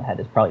the nail on the head.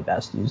 It's probably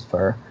best used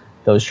for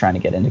those trying to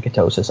get into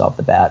ketosis off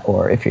the bat,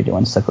 or if you're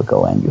doing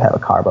cyclical and you have a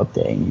carb up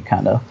day and you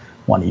kind of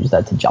want to use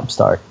that to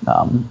jumpstart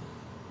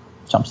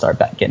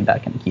getting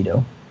back into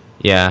keto.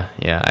 Yeah,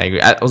 I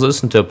agree. I was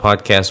listening to a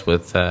podcast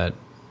with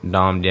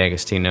Dom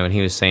D'Agostino, and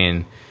he was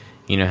saying,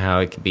 how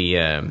it could be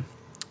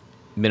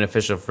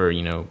beneficial for,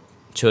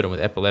 children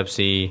with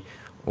epilepsy,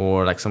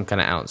 or like some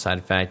kind of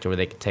outside factor where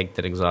they could take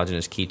that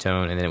exogenous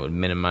ketone and then it would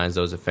minimize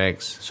those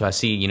effects. So I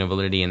see,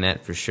 validity in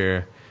that for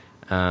sure.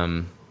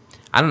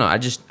 I don't know.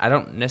 I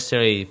don't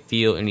necessarily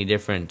feel any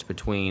difference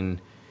between,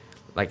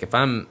 like, if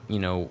I'm,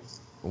 1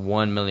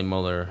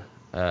 millimolar,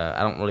 I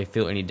don't really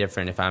feel any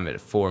different if I'm at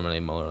 4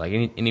 millimolar. Like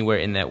anywhere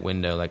in that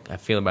window, like I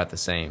feel about the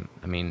same.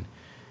 I mean,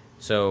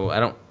 so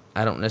I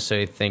don't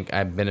necessarily think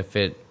I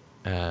benefit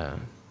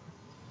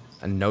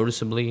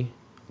noticeably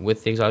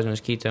with the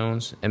exogenous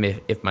ketones. I mean,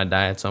 if my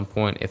diet at some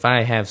point, if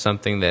I have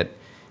something that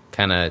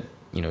kind of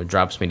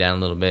drops me down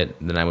a little bit,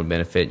 then I would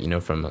benefit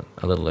from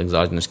a little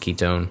exogenous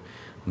ketone.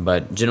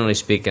 But generally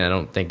speaking, I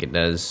don't think it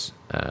does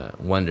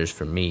wonders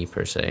for me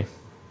per se.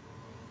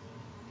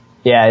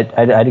 Yeah,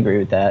 I'd agree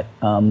with that.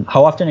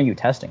 How often are you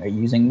testing? Are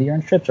you using the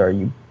urine strips, or are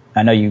you?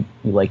 I know you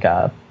like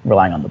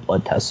relying on the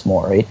blood tests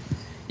more, right?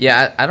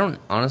 Yeah, I don't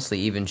honestly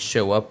even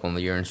show up on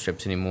the urine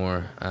strips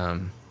anymore.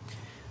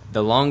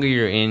 The longer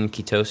you're in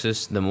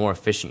ketosis, the more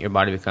efficient your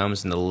body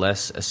becomes, and the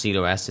less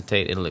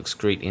acetoacetate it'll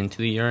excrete into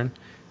the urine.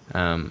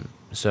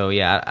 So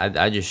yeah,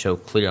 I just show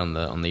clear on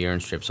the urine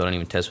strips, so I don't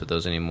even test with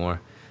those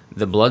anymore.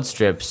 The blood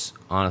strips,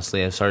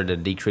 honestly, have started to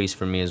decrease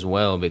for me as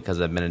well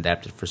because I've been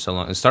adapted for so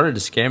long. It started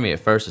to scare me at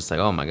first. It's like,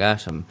 oh my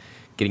gosh, I'm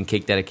getting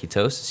kicked out of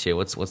ketosis here.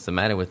 What's the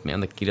matter with me? I'm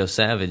the keto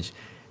savage.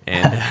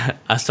 And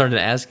I started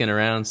asking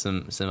around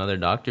some other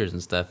doctors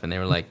and stuff, and they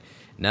were like,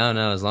 no,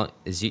 as long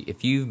as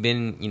if you've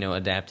been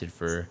adapted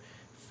for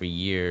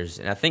years,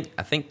 and I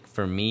think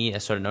for me, I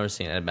started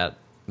noticing at about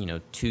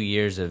 2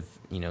 years of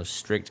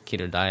strict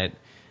keto diet,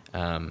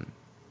 and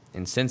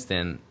since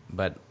then,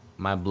 but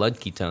my blood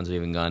ketones have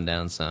even gone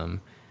down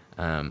some,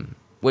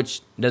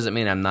 which doesn't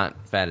mean I'm not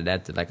fat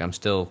adapted. Like I'm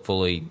still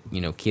fully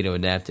keto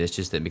adapted. It's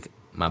just that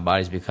my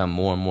body's become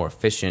more and more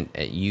efficient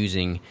at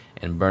using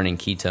and burning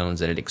ketones,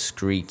 that it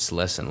excretes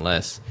less and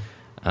less.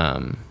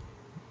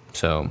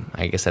 So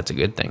I guess that's a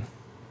good thing.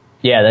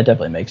 Yeah, that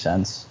definitely makes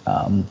sense.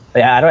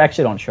 Yeah, I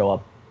don't show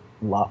up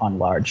on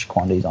large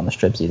quantities on the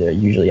strips either.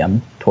 Usually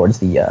I'm towards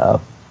the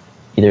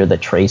either the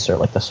trace or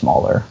like the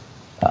smaller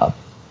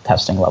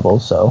testing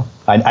levels. So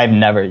I've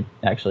never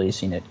actually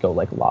seen it go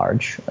like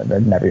large.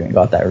 I've never even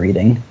got that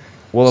reading.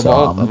 Well,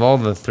 of all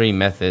the three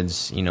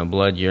methods,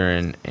 blood,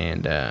 urine,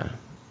 and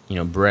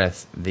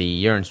breath, the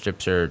urine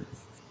strips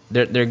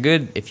they're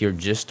good if you're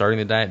just starting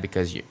the diet,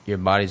 because your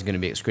body's going to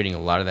be excreting a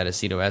lot of that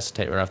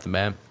acetoacetate right off the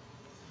bat.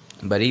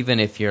 But even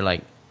if you've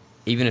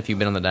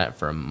been on the diet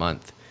for a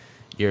month,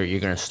 you're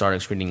going to start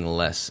excreting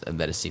less of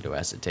that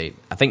acetoacetate.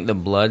 I think the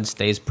blood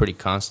stays pretty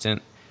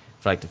constant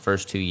for like the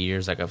first 2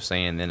 years, like I was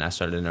saying. Then I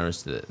started to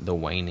notice the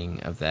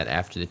waning of that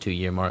after the 2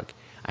 year mark.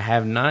 I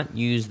have not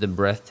used the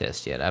breath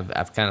test yet.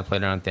 I've kind of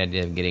played around with the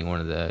idea of getting one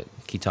of the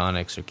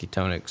ketonics or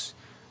ketonics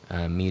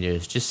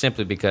meters, just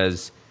simply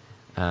because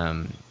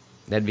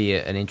that'd be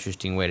an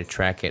interesting way to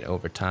track it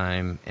over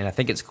time. And I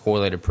think it's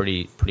correlated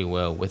pretty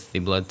well with the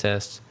blood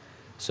test.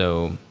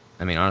 So,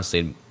 I mean,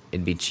 honestly,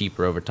 it'd be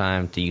cheaper over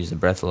time to use the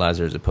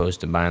breathalyzer as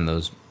opposed to buying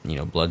those,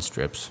 blood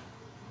strips.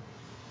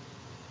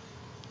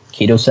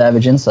 Keto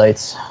Savage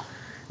Insights.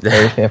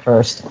 Heard it here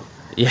first.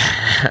 Yeah,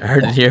 I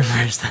heard it here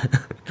first.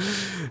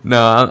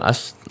 No,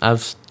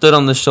 I've stood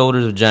on the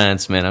shoulders of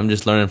giants, man. I'm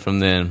just learning from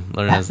them,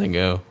 learning as I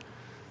go,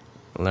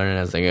 learning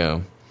as I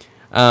go.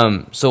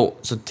 So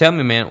tell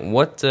me, man,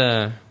 what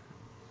can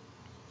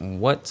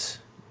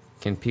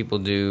people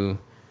do?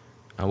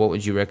 What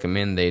would you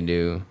recommend they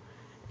do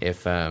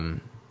if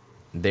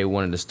they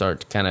wanted to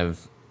start kind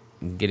of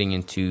getting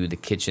into the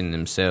kitchen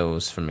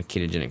themselves from a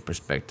ketogenic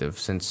perspective?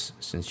 Since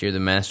you're the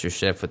master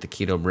chef with the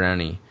Keto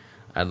Brownie,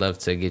 I'd love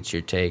to get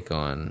your take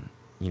on,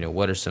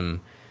 what are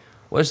some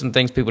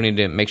things people need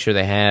to make sure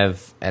they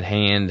have at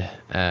hand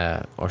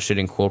or should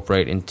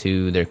incorporate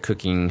into their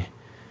cooking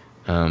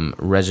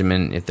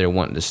regimen if they're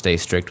wanting to stay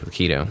strict with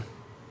keto?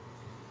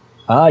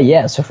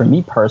 Yeah. So for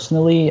me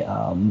personally,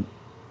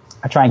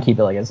 I try and keep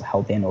it like as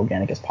healthy and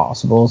organic as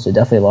possible. So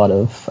definitely a lot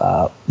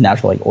of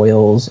natural like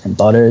oils and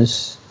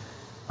butters.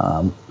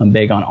 I'm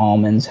big on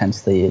almonds,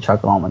 hence the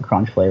chocolate almond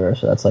crunch flavor.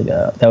 So that's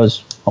that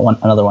was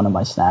another one of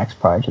my snacks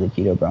prior to the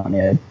Keto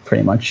Brownie. I had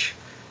pretty much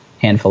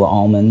a handful of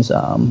almonds.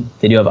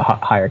 They do have a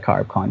higher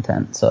carb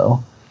content,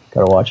 so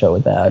gotta watch out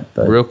with that.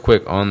 But real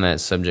quick on that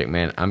subject,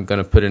 man, I'm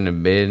gonna put in a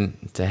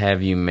bid to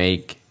have you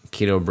make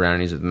Keto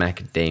Brownies with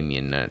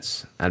macadamia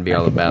nuts. I'd be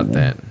all about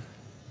that.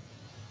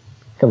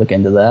 Could look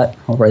into that.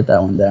 I'll write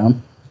that one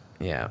down.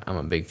 Yeah, I'm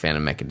a big fan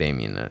of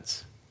macadamia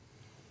nuts.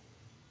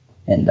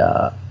 And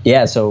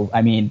yeah, so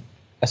I mean,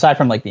 aside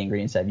from like the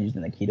ingredients I've used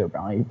in the Keto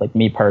Brownie, like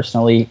me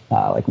personally,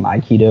 like my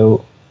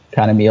keto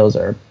kind of meals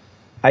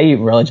I eat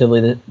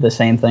relatively the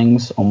same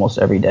things almost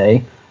every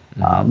day.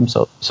 Mm-hmm.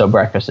 So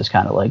breakfast is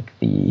kind of like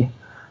the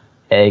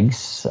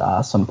eggs,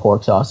 some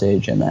pork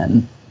sausage, and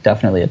then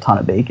definitely a ton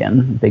of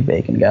bacon, big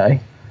bacon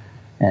guy.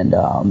 And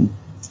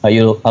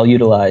I'll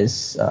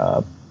utilize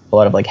a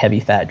lot of like heavy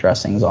fat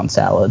dressings on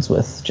salads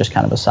with just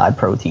kind of a side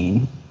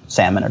protein,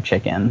 salmon or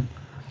chicken.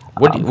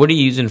 What are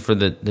you using for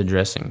the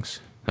dressings?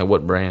 Like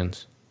what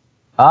brands?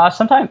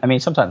 Sometimes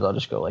I'll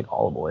just go like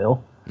olive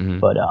oil, mm-hmm.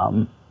 But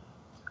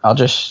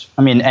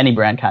any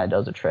brand kind of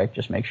does the trick.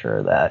 Just make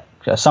sure that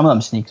some of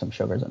them sneak some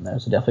sugars in there,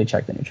 so definitely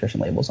check the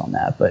nutrition labels on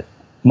that. But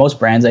most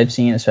brands I've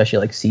seen, especially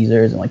like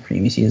Caesars and like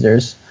creamy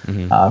Caesars,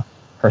 mm-hmm.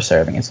 Per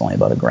serving, it's only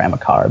about 1 gram of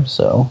carbs.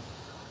 So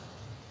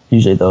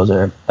usually those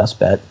are best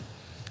bet.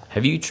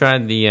 Have you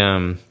tried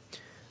the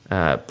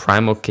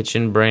Primal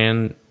Kitchen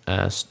brand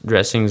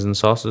dressings and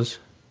sauces?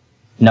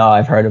 No,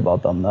 I've heard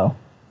about them though.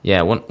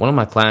 Yeah, one of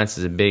my clients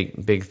is a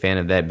big fan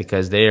of that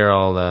because they are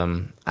all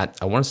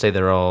I want to say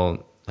they're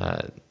all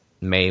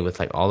made with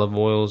like olive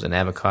oils and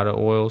avocado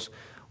oils,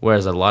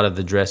 whereas a lot of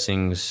the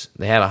dressings,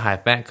 they have a high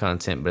fat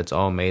content, but it's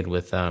all made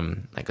with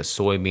like a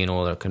soybean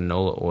oil or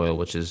canola oil,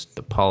 which is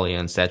the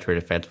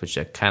polyunsaturated fats, which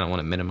I kind of want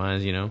to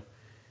minimize,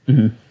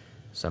 Mm-hmm.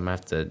 So I'm gonna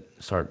have to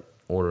start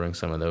ordering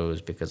some of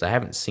those because I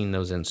haven't seen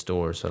those in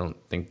stores, so I don't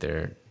think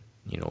they're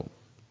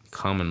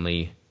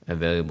commonly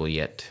available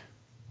yet.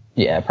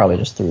 Yeah, probably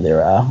just through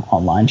their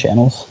online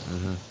channels.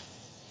 Mm-hmm.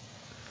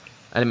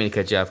 I didn't mean to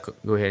cut you off.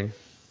 Go ahead.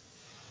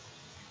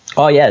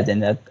 Oh yeah,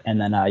 and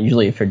then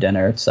usually for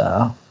dinner it's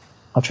I'll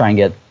try and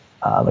get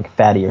like a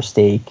fattier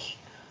steak,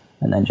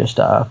 and then just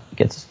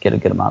get a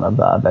good amount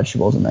of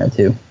vegetables in there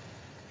too.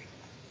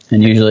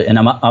 And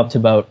I'm up to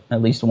about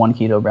at least 1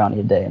 Keto Brownie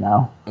a day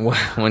now. 1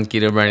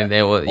 Keto Brownie a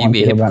day? Well, you'd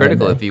be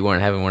hypocritical if you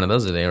weren't having one of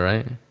those a day,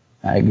 right?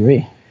 I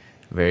agree.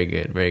 Very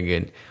good, very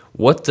good.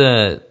 What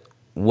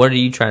do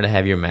you try to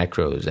have your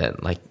macros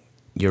at, like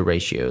your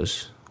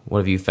ratios? What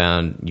have you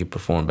found you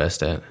perform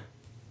best at?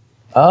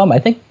 I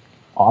think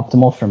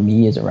optimal for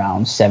me is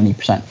around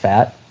 70%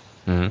 fat,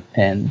 mm-hmm.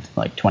 and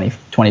like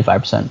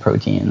 25%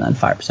 protein and then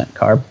 5%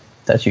 carb.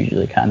 That's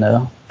usually kind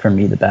of, for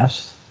me, the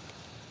best.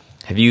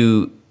 Have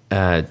you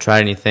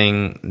tried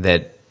anything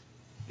that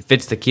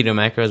fits the keto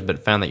macros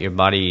but found that your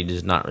body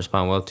does not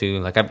respond well to?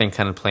 Like I've been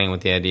kind of playing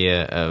with the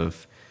idea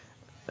of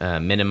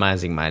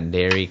minimizing my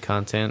dairy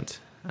content.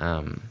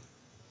 How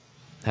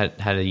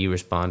do you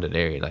respond to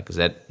dairy? Like, has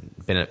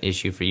that been an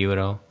issue for you at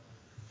all?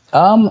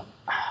 I'm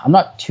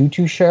not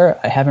too sure.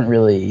 I haven't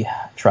really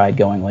tried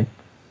going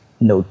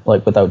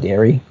without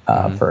dairy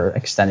mm-hmm. for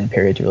extended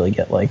period to really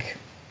get like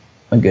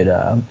a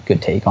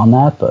good take on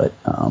that. But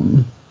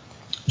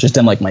just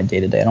in like my day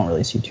to day, I don't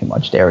really see too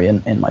much dairy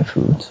in my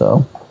food.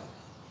 So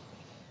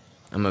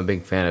I'm a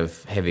big fan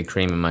of heavy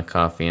cream in my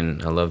coffee,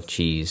 and I love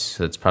cheese.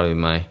 So that's probably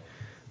my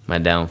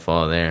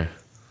downfall there.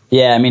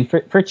 Yeah, I mean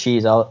for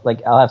cheese, I'll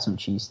have some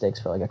cheese sticks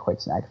for like a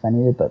quick snack if I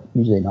need it, but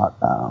usually not.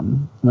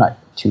 I'm not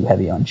too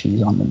heavy on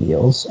cheese on the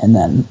meals, and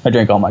then I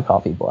drink all my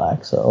coffee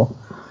black, so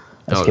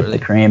I skip the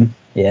cream.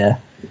 Yeah,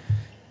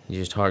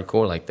 you're just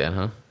hardcore like that,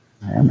 huh?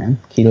 Yeah, man,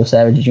 Keto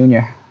Savage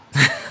Jr.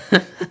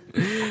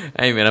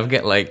 Hey, man, I've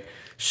got like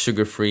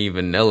sugar-free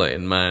vanilla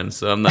in mine,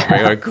 so I'm not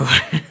very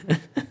hardcore.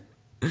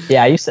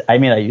 Yeah, I used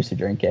to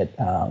drink it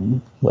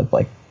with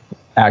like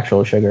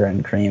actual sugar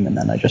and cream, and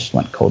then I just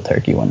went cold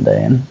turkey one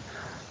day and.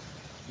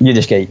 You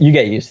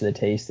get used to the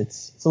taste.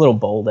 It's a little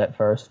bold at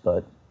first,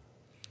 but.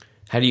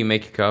 How do you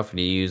make your coffee?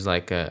 Do you use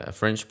like a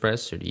French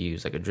press or do you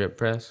use like a drip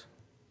press?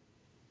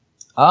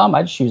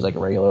 I just use like a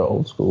regular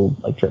old school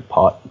like drip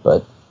pot,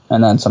 but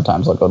and then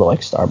sometimes I'll go to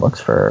like Starbucks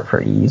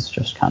for ease,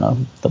 just kind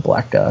of the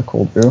black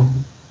cold brew.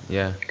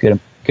 Yeah.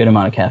 Good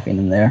amount of caffeine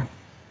in there.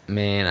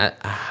 Man,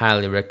 I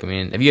highly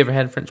recommend. Have you ever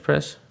had French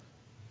press?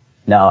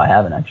 No, I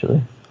haven't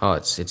actually. Oh,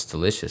 it's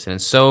delicious, and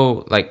it's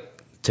so like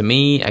to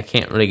me, I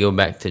can't really go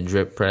back to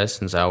drip press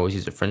since I always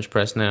use a French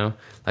press now.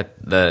 Like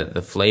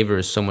the flavor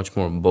is so much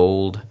more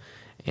bold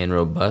and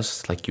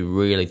robust. Like you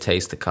really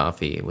taste the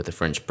coffee with the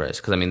French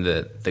press because I mean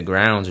the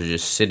grounds are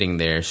just sitting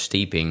there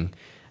steeping,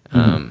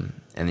 and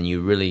then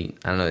you really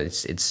I don't know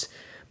it's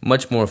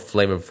much more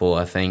flavorful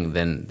I think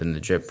than the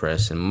drip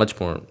press and much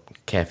more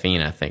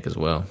caffeine I think as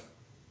well.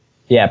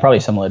 Yeah, probably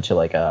similar to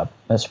like a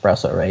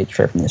espresso, right?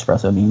 Straight from the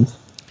espresso beans.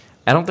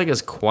 I don't think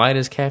it's quite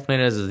as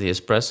caffeinated as the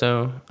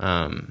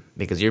espresso,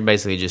 because you're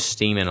basically just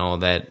steaming all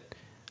that.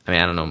 I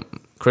mean, I don't know.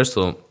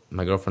 Crystal,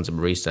 my girlfriend's a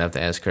barista. I have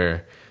to ask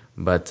her,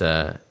 but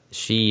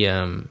she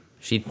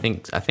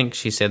thinks. I think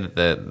she said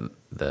that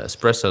the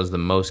espresso is the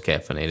most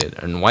caffeinated,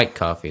 and white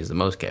coffee is the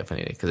most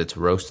caffeinated because it's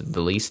roasted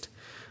the least.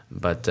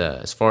 But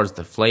as far as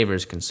the flavor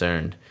is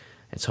concerned,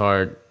 it's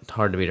hard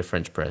to beat a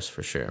French press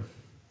for sure.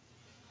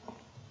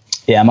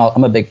 Yeah,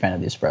 I'm a big fan of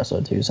the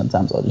espresso too.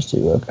 Sometimes I'll just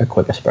do a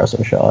quick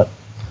espresso shot.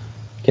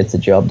 Gets the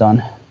job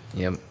done.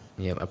 Yep.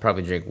 I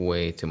probably drink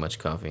way too much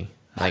coffee.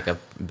 Like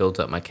I've built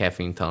up my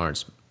caffeine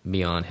tolerance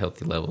beyond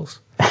healthy levels.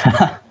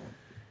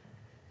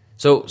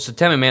 So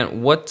tell me,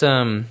 man, what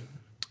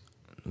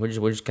we're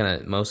just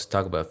kind of most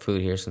talk about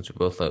food here since we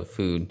both love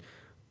food.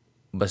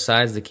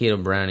 Besides the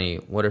keto brownie,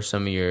 what are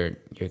some of your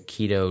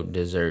keto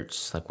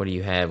desserts? Like, what do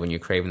you have when you're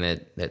craving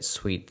that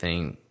sweet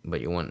thing,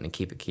 but you're wanting to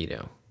keep it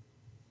keto?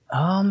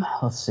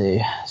 Let's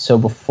see. So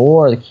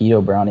before the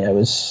keto brownie,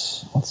 let's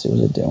see, what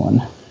was it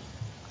doing?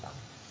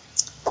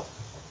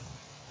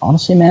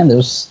 Honestly, man,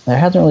 there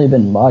hasn't really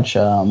been much.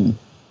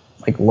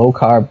 Like low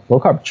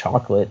carb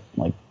chocolate,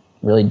 like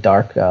really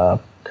dark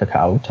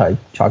cacao type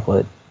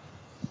chocolate,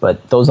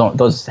 but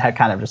those had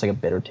kind of just like a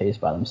bitter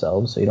taste by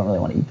themselves, so you don't really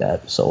want to eat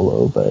that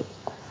solo. But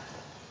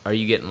are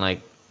you getting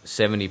like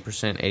 70%,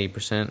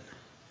 80%?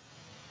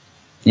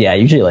 Yeah,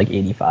 usually like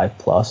 85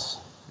 plus.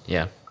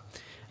 Yeah.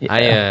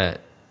 I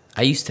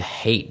used to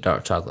hate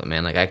dark chocolate,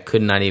 man. Like I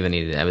could not even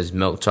eat it. It was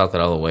milk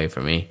chocolate all the way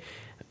for me.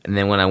 And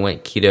then when I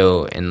went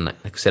keto and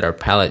like I said, our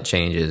palate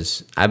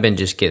changes, I've been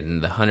just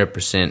getting the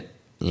 100%,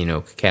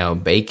 cacao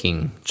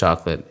baking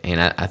chocolate. And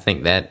I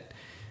think that,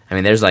 I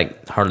mean, there's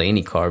like hardly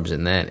any carbs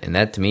in that. And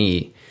that to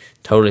me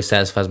totally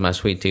satisfies my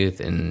sweet tooth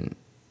and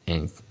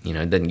it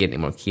doesn't get any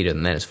more keto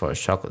than that as far as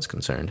chocolate's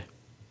concerned.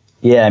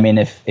 Yeah, I mean,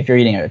 if you're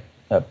eating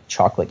a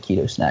chocolate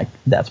keto snack,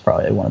 that's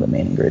probably one of the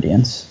main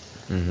ingredients.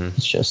 Mm-hmm.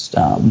 It's just,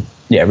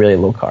 really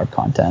low carb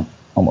content.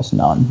 Almost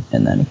none,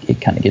 and then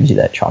it kind of gives you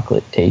that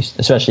chocolate taste,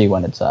 especially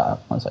when it's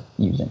like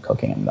used in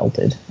cooking and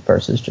melted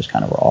versus just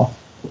kind of raw.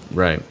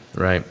 Right.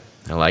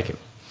 I like it.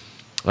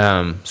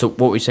 So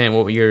what were you saying?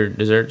 What were your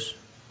desserts?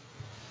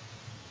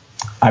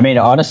 I mean,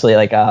 honestly,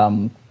 like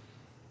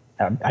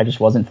I just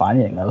wasn't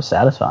finding anything that was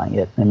satisfying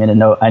it. I mean,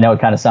 I know it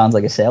kind of sounds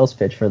like a sales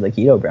pitch for the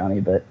keto brownie,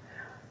 but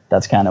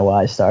that's kind of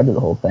why I started the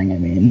whole thing. I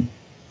mean,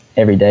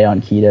 every day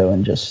on keto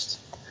and just.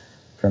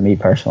 For me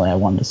personally, I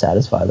wanted to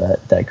satisfy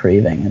that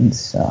craving, and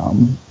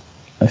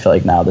I feel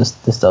like now this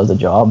does the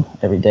job.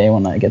 Every day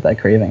when I get that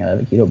craving, I have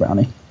a keto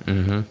brownie.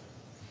 Mm-hmm.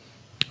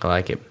 I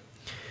like it.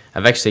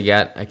 I've actually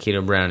got a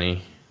keto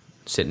brownie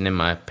sitting in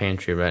my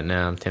pantry right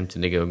now. I'm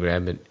tempted to go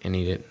grab it and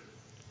eat it.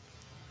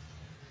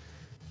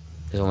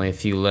 There's only a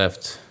few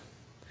left.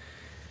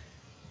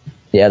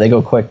 Yeah, they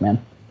go quick,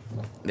 man.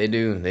 They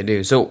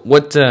do. So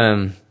what?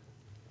 We're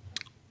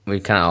kind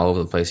of all over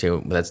the place here,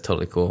 but that's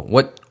totally cool.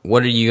 What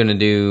are you gonna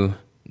do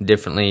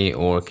differently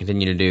or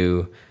continue to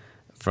do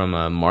from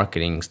a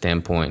marketing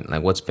standpoint?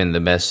 Like what's been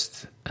the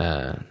best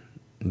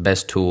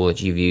tool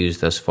that you've used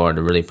thus far to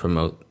really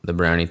promote the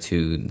brownie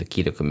to the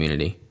keto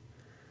community?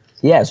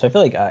 Yeah, so I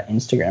feel like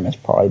Instagram has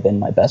probably been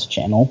my best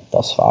channel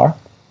thus far.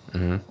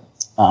 Mm-hmm.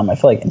 I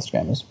feel like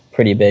Instagram is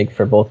pretty big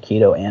for both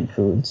keto and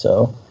food,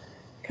 so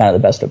kind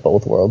of the best of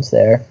both worlds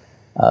there.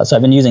 So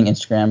I've been using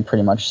Instagram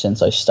pretty much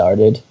since I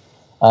started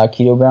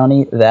Keto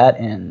Brownie, that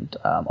and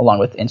along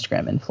with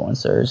Instagram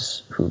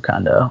influencers who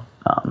kind of,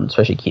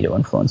 especially keto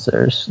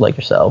influencers like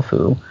yourself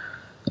who,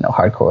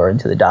 hardcore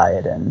into the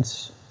diet and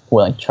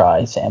willing to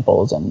try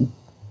samples and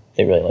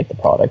they really like the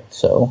product.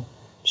 So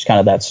just kind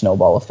of that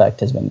snowball effect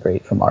has been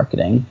great for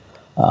marketing.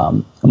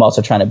 I'm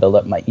also trying to build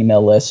up my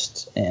email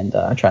list and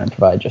trying to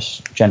provide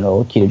just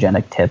general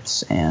ketogenic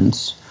tips and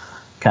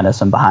kind of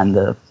some behind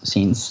the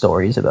scenes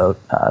stories about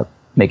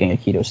making a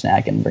keto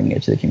snack and bringing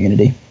it to the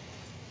community.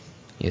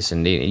 Yes,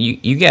 indeed.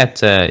 You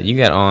got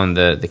on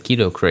the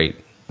Keto Crate,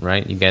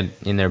 right? You got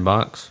in their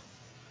box?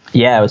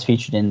 Yeah, I was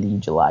featured in the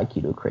July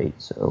Keto Crate,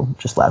 so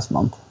just last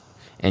month.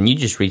 And you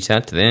just reached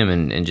out to them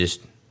and just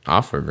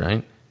offered,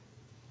 right?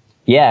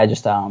 Yeah, I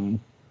just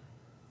found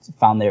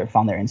their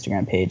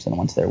Instagram page and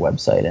went to their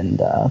website, and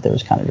there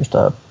was kind of just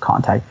a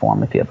contact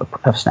form if you have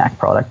a snack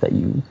product that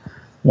you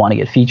want to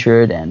get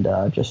featured,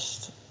 and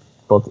just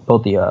both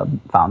the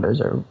founders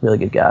are really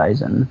good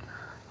guys, and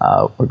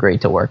were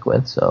great to work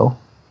with. So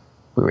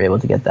we were able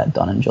to get that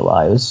done in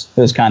July. It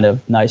was kind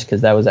of nice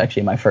because that was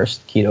actually my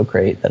first keto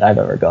crate that I've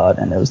ever got,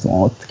 and it was the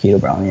one with the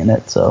Keto Brownie in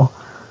it. So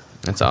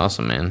that's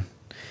awesome, man.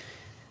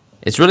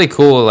 It's really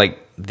cool, like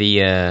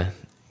the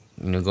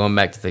going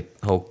back to the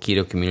whole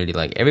keto community.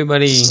 Like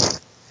everybody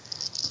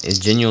is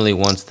genuinely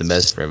wants the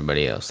best for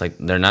everybody else. Like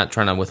they're not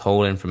trying to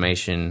withhold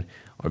information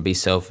or be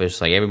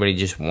selfish. Like everybody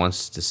just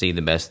wants to see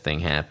the best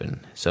thing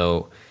happen.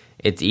 So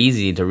it's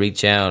easy to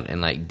reach out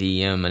and like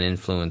DM an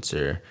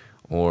influencer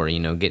or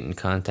get in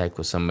contact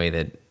with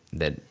somebody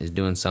that is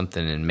doing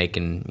something and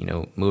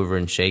making mover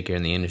and shaker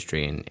in the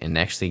industry and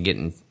actually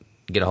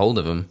get a hold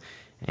of them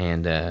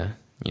and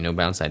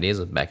bounce ideas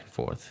back and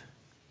forth.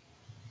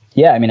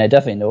 Yeah, I mean, I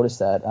definitely noticed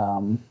that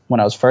when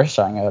I was first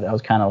starting out. I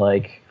was kind of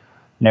like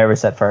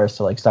nervous at first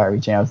to like start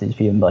reaching out to these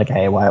people and be like,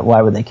 hey,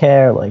 why would they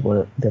care? Like,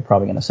 they're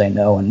probably going to say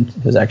no, and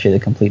it was actually the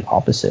complete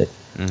opposite,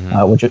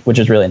 which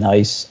is really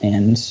nice.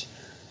 And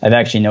I've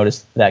actually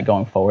noticed that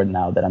going forward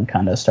now that I'm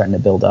kind of starting to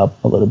build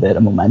up a little bit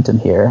of momentum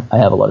here. I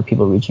have a lot of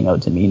people reaching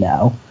out to me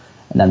now,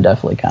 and I'm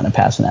definitely kind of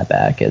passing that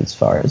back as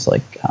far as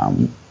like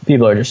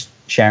people are just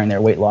sharing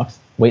their weight loss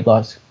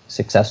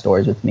success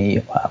stories with me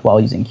while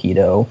using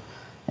keto,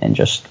 and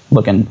just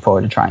looking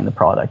forward to trying the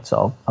product.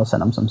 So I'll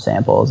send them some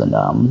samples, and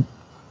a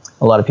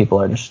lot of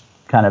people are just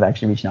kind of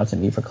actually reaching out to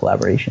me for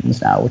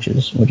collaborations now, which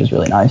is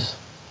really nice.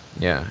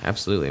 Yeah,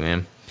 absolutely,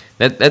 man.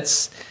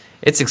 It's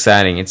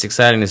exciting. It's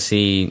exciting to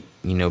see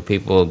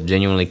people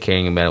genuinely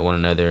caring about one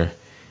another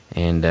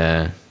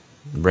and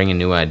bringing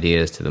new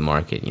ideas to the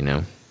market.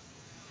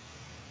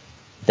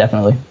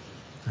 Definitely.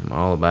 I'm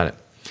all about it.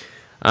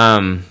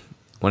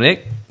 Well,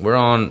 Nick, we're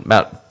on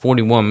about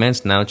 41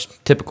 minutes now. It's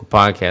typical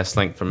podcast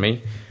length for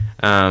me.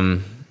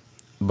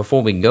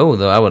 Before we go,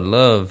 though, I would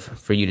love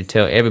for you to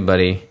tell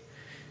everybody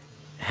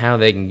how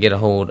they can get a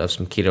hold of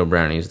some keto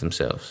brownies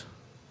themselves.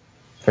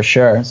 For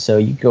sure. So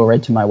you go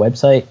right to my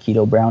website,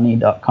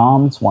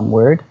 ketobrownie.com. It's one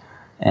word.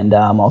 And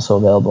I'm also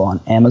available on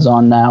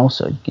Amazon now.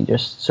 So you can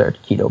just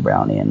search Keto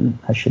Brownie, and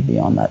I should be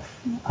on that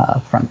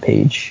front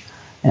page.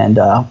 And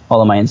all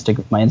of my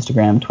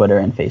Instagram, Twitter,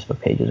 and Facebook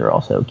pages are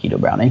also Keto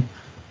Brownie.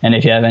 And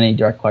if you have any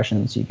direct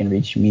questions, you can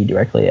reach me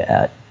directly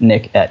at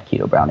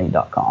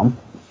nick@ketobrownie.com.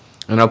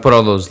 And I'll put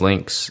all those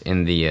links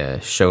in the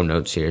show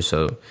notes here.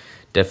 So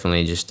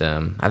definitely just,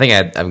 I think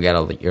I've got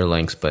all your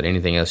links, but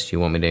anything else you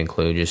want me to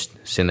include, just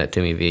send that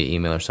to me via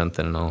email or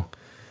something, and I'll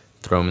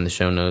throw them in the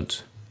show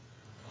notes.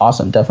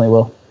 Awesome. Definitely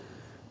will.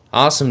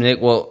 Awesome, Nick.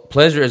 Well,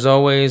 pleasure as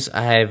always.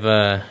 I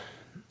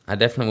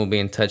definitely will be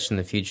in touch in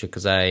the future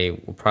because I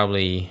will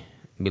probably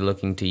be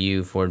looking to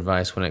you for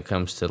advice when it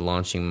comes to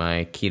launching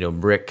my keto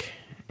brick.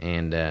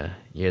 And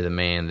you're the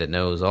man that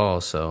knows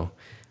all, so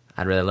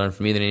I'd rather learn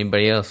from you than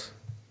anybody else.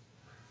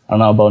 I don't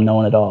know about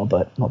knowing it all,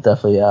 but I'll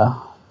definitely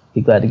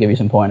be glad to give you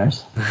some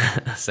pointers.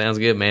 Sounds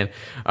good, man.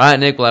 All right,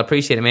 Nick. Well, I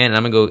appreciate it, man. And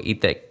I'm going to go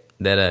eat that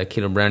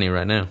keto brownie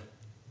right now.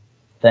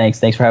 Thanks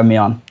for having me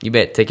on. You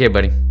bet. Take care,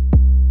 buddy.